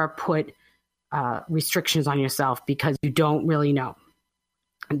never, ever put restrictions on yourself because you don't really know.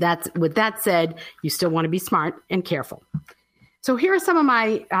 With that said, you still want to be smart and careful. So here are some of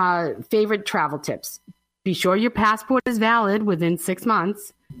my favorite travel tips. Be sure your passport is valid within 6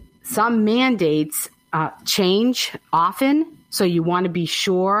 months. Some mandates change often, so you want to be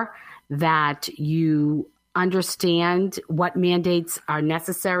sure that you understand what mandates are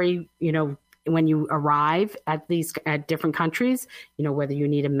necessary, when you arrive at different countries, whether you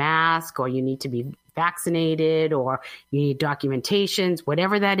need a mask or you need to be vaccinated or you need documentations,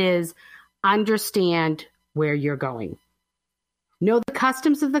 whatever that is, understand where you're going. Know the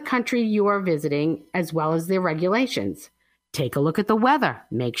customs of the country you are visiting as well as their regulations. Take a look at the weather.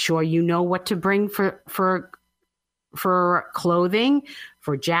 Make sure you know what to bring for clothing,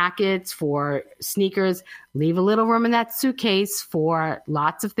 for jackets, for sneakers. Leave a little room in that suitcase for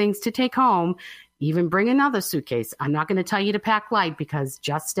lots of things to take home. Even bring another suitcase. I'm not going to tell you to pack light because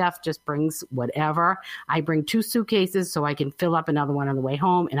Just Steph just brings whatever. I bring 2 suitcases so I can fill up another one on the way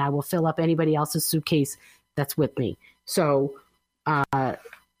home, and I will fill up anybody else's suitcase that's with me. So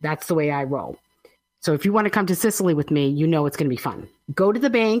that's the way I roll. So if you want to come to Sicily with me, it's going to be fun. Go to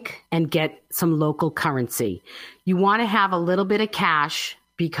the bank and get some local currency. You want to have a little bit of cash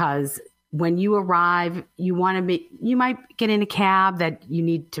because when you arrive, you might get in a cab that you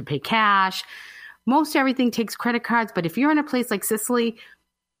need to pay cash. Most everything takes credit cards, but if you're in a place like Sicily,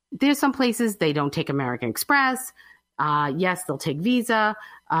 there's some places they don't take American Express. Yes, they'll take Visa,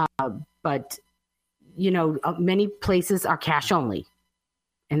 but many places are cash only,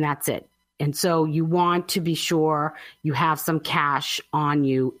 and that's it. And so you want to be sure you have some cash on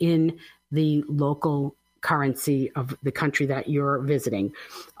you in the local currency of the country that you're visiting.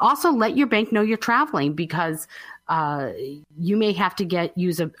 Also, let your bank know you're traveling because you may have to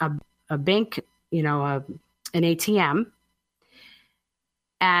use a bank, an ATM.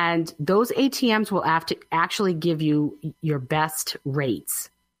 And those ATMs will have to actually give you your best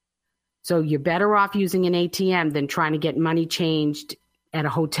rates. So you're better off using an ATM than trying to get money changed at a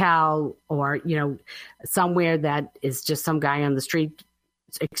hotel or, somewhere that is just some guy on the street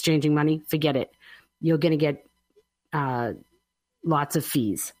exchanging money. Forget it. You're going to get lots of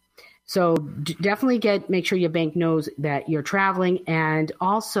fees. So definitely make sure your bank knows that you're traveling, and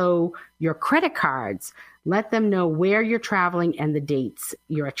also your credit cards. Let them know where you're traveling and the dates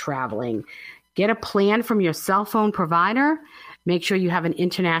you're traveling. Get a plan from your cell phone provider. Make sure you have an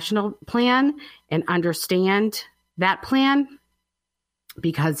international plan and understand that plan.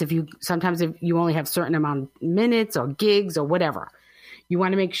 Because if you only have certain amount of minutes or gigs or whatever, you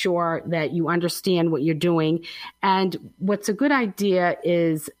want to make sure that you understand what you're doing. And what's a good idea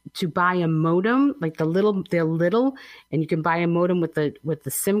is to buy a modem, like they're little, and you can buy a modem with the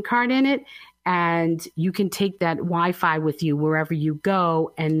SIM card in it, and you can take that Wi-Fi with you wherever you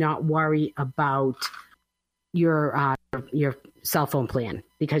go and not worry about your cell phone plan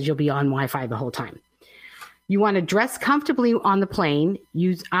because you'll be on Wi-Fi the whole time. You want to dress comfortably on the plane.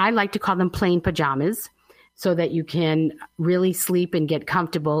 I like to call them plane pajamas so that you can really sleep and get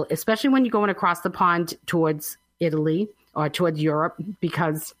comfortable, especially when you're going across the pond towards Italy or towards Europe,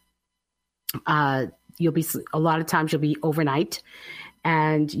 because a lot of times you'll be overnight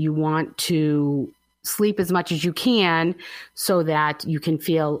and you want to sleep as much as you can so that you can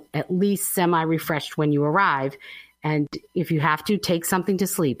feel at least semi-refreshed when you arrive. And if you have to, take something to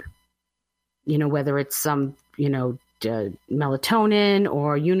sleep. Whether it's some, melatonin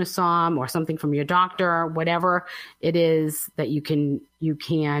or Unisom or something from your doctor, whatever it is that you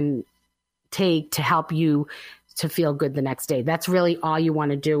can take to help you to feel good the next day. That's really all you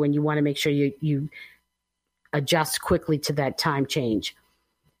want to do. And you want to make sure you adjust quickly to that time change.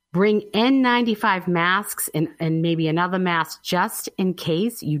 Bring N95 masks and maybe another mask just in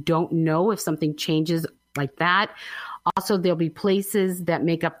case. You don't know if something changes like that. Also, there'll be places that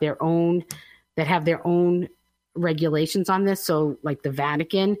have their own regulations on this. So like the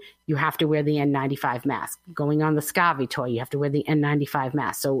Vatican, you have to wear the N95 mask. Going on the Scavi tour, you have to wear the N95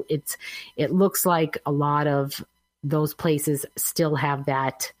 mask. So it looks like a lot of those places still have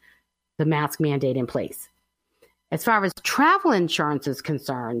the mask mandate in place. As far as travel insurance is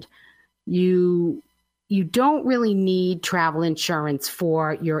concerned, you don't really need travel insurance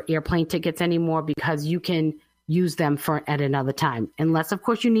for your airplane tickets anymore because you can use them at another time. Unless, of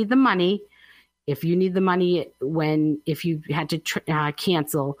course, you need the money. If you need the money if you had to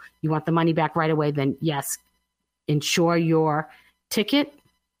cancel, you want the money back right away, then yes, insure your ticket.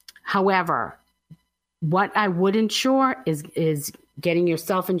 However, what I would insure is getting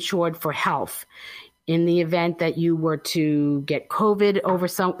yourself insured for health. In the event that you were to get COVID over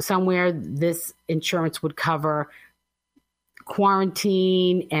somewhere, this insurance would cover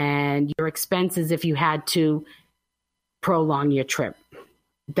quarantine and your expenses if you had to prolong your trip.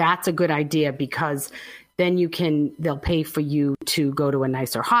 That's a good idea because then they'll pay for you to go to a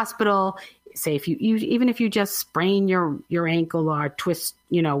nicer hospital. Say even if you just sprain your ankle or twist,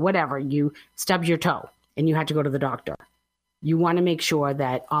 whatever, you stub your toe and you had to go to the doctor. You want to make sure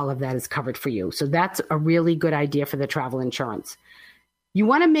that all of that is covered for you. So that's a really good idea for the travel insurance. You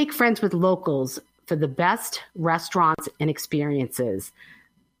want to make friends with locals for the best restaurants and experiences.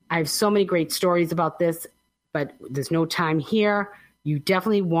 I have so many great stories about this, but there's no time here. You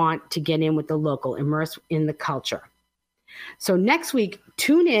definitely want to get in with the local, immerse in the culture. So next week,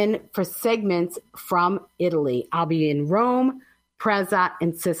 tune in for segments from Italy. I'll be in Rome, Pisa,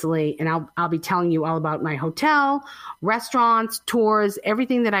 and Sicily, and I'll be telling you all about my hotel, restaurants, tours,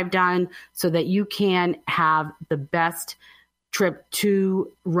 everything that I've done so that you can have the best trip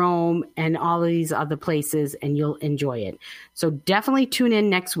to Rome and all of these other places, and you'll enjoy it. So definitely tune in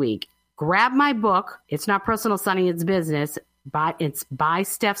next week. Grab my book. It's not personal, Sunny, it's business. It's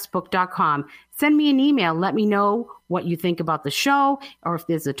buystephsbook.com. Send me an email. Let me know what you think about the show, or if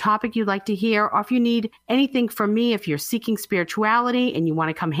there's a topic you'd like to hear, or if you need anything from me, if you're seeking spirituality and you want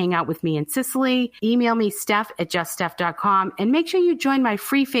to come hang out with me in Sicily, email me, steph@juststeph.com, and make sure you join my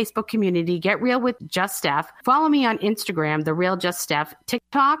free Facebook community, Get Real with Just Steph. Follow me on Instagram, The Real Just Steph,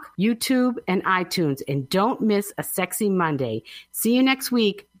 TikTok, YouTube, and iTunes, and don't miss a sexy Monday. See you next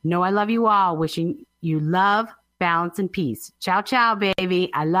week. Know I love you all. Wishing you love, balance, and peace. Ciao, ciao, baby.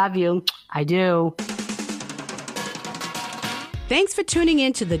 I love you. I do. Thanks for tuning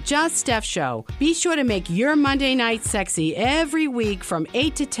in to the Just Steph Show. Be sure to make your Monday night sexy every week from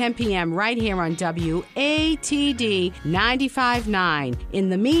 8 to 10 p.m. right here on WATD 95.9. In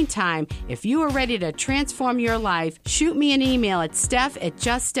the meantime, if you are ready to transform your life, shoot me an email at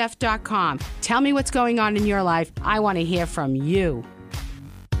steph@juststeph.com. Tell me what's going on in your life. I want to hear from you.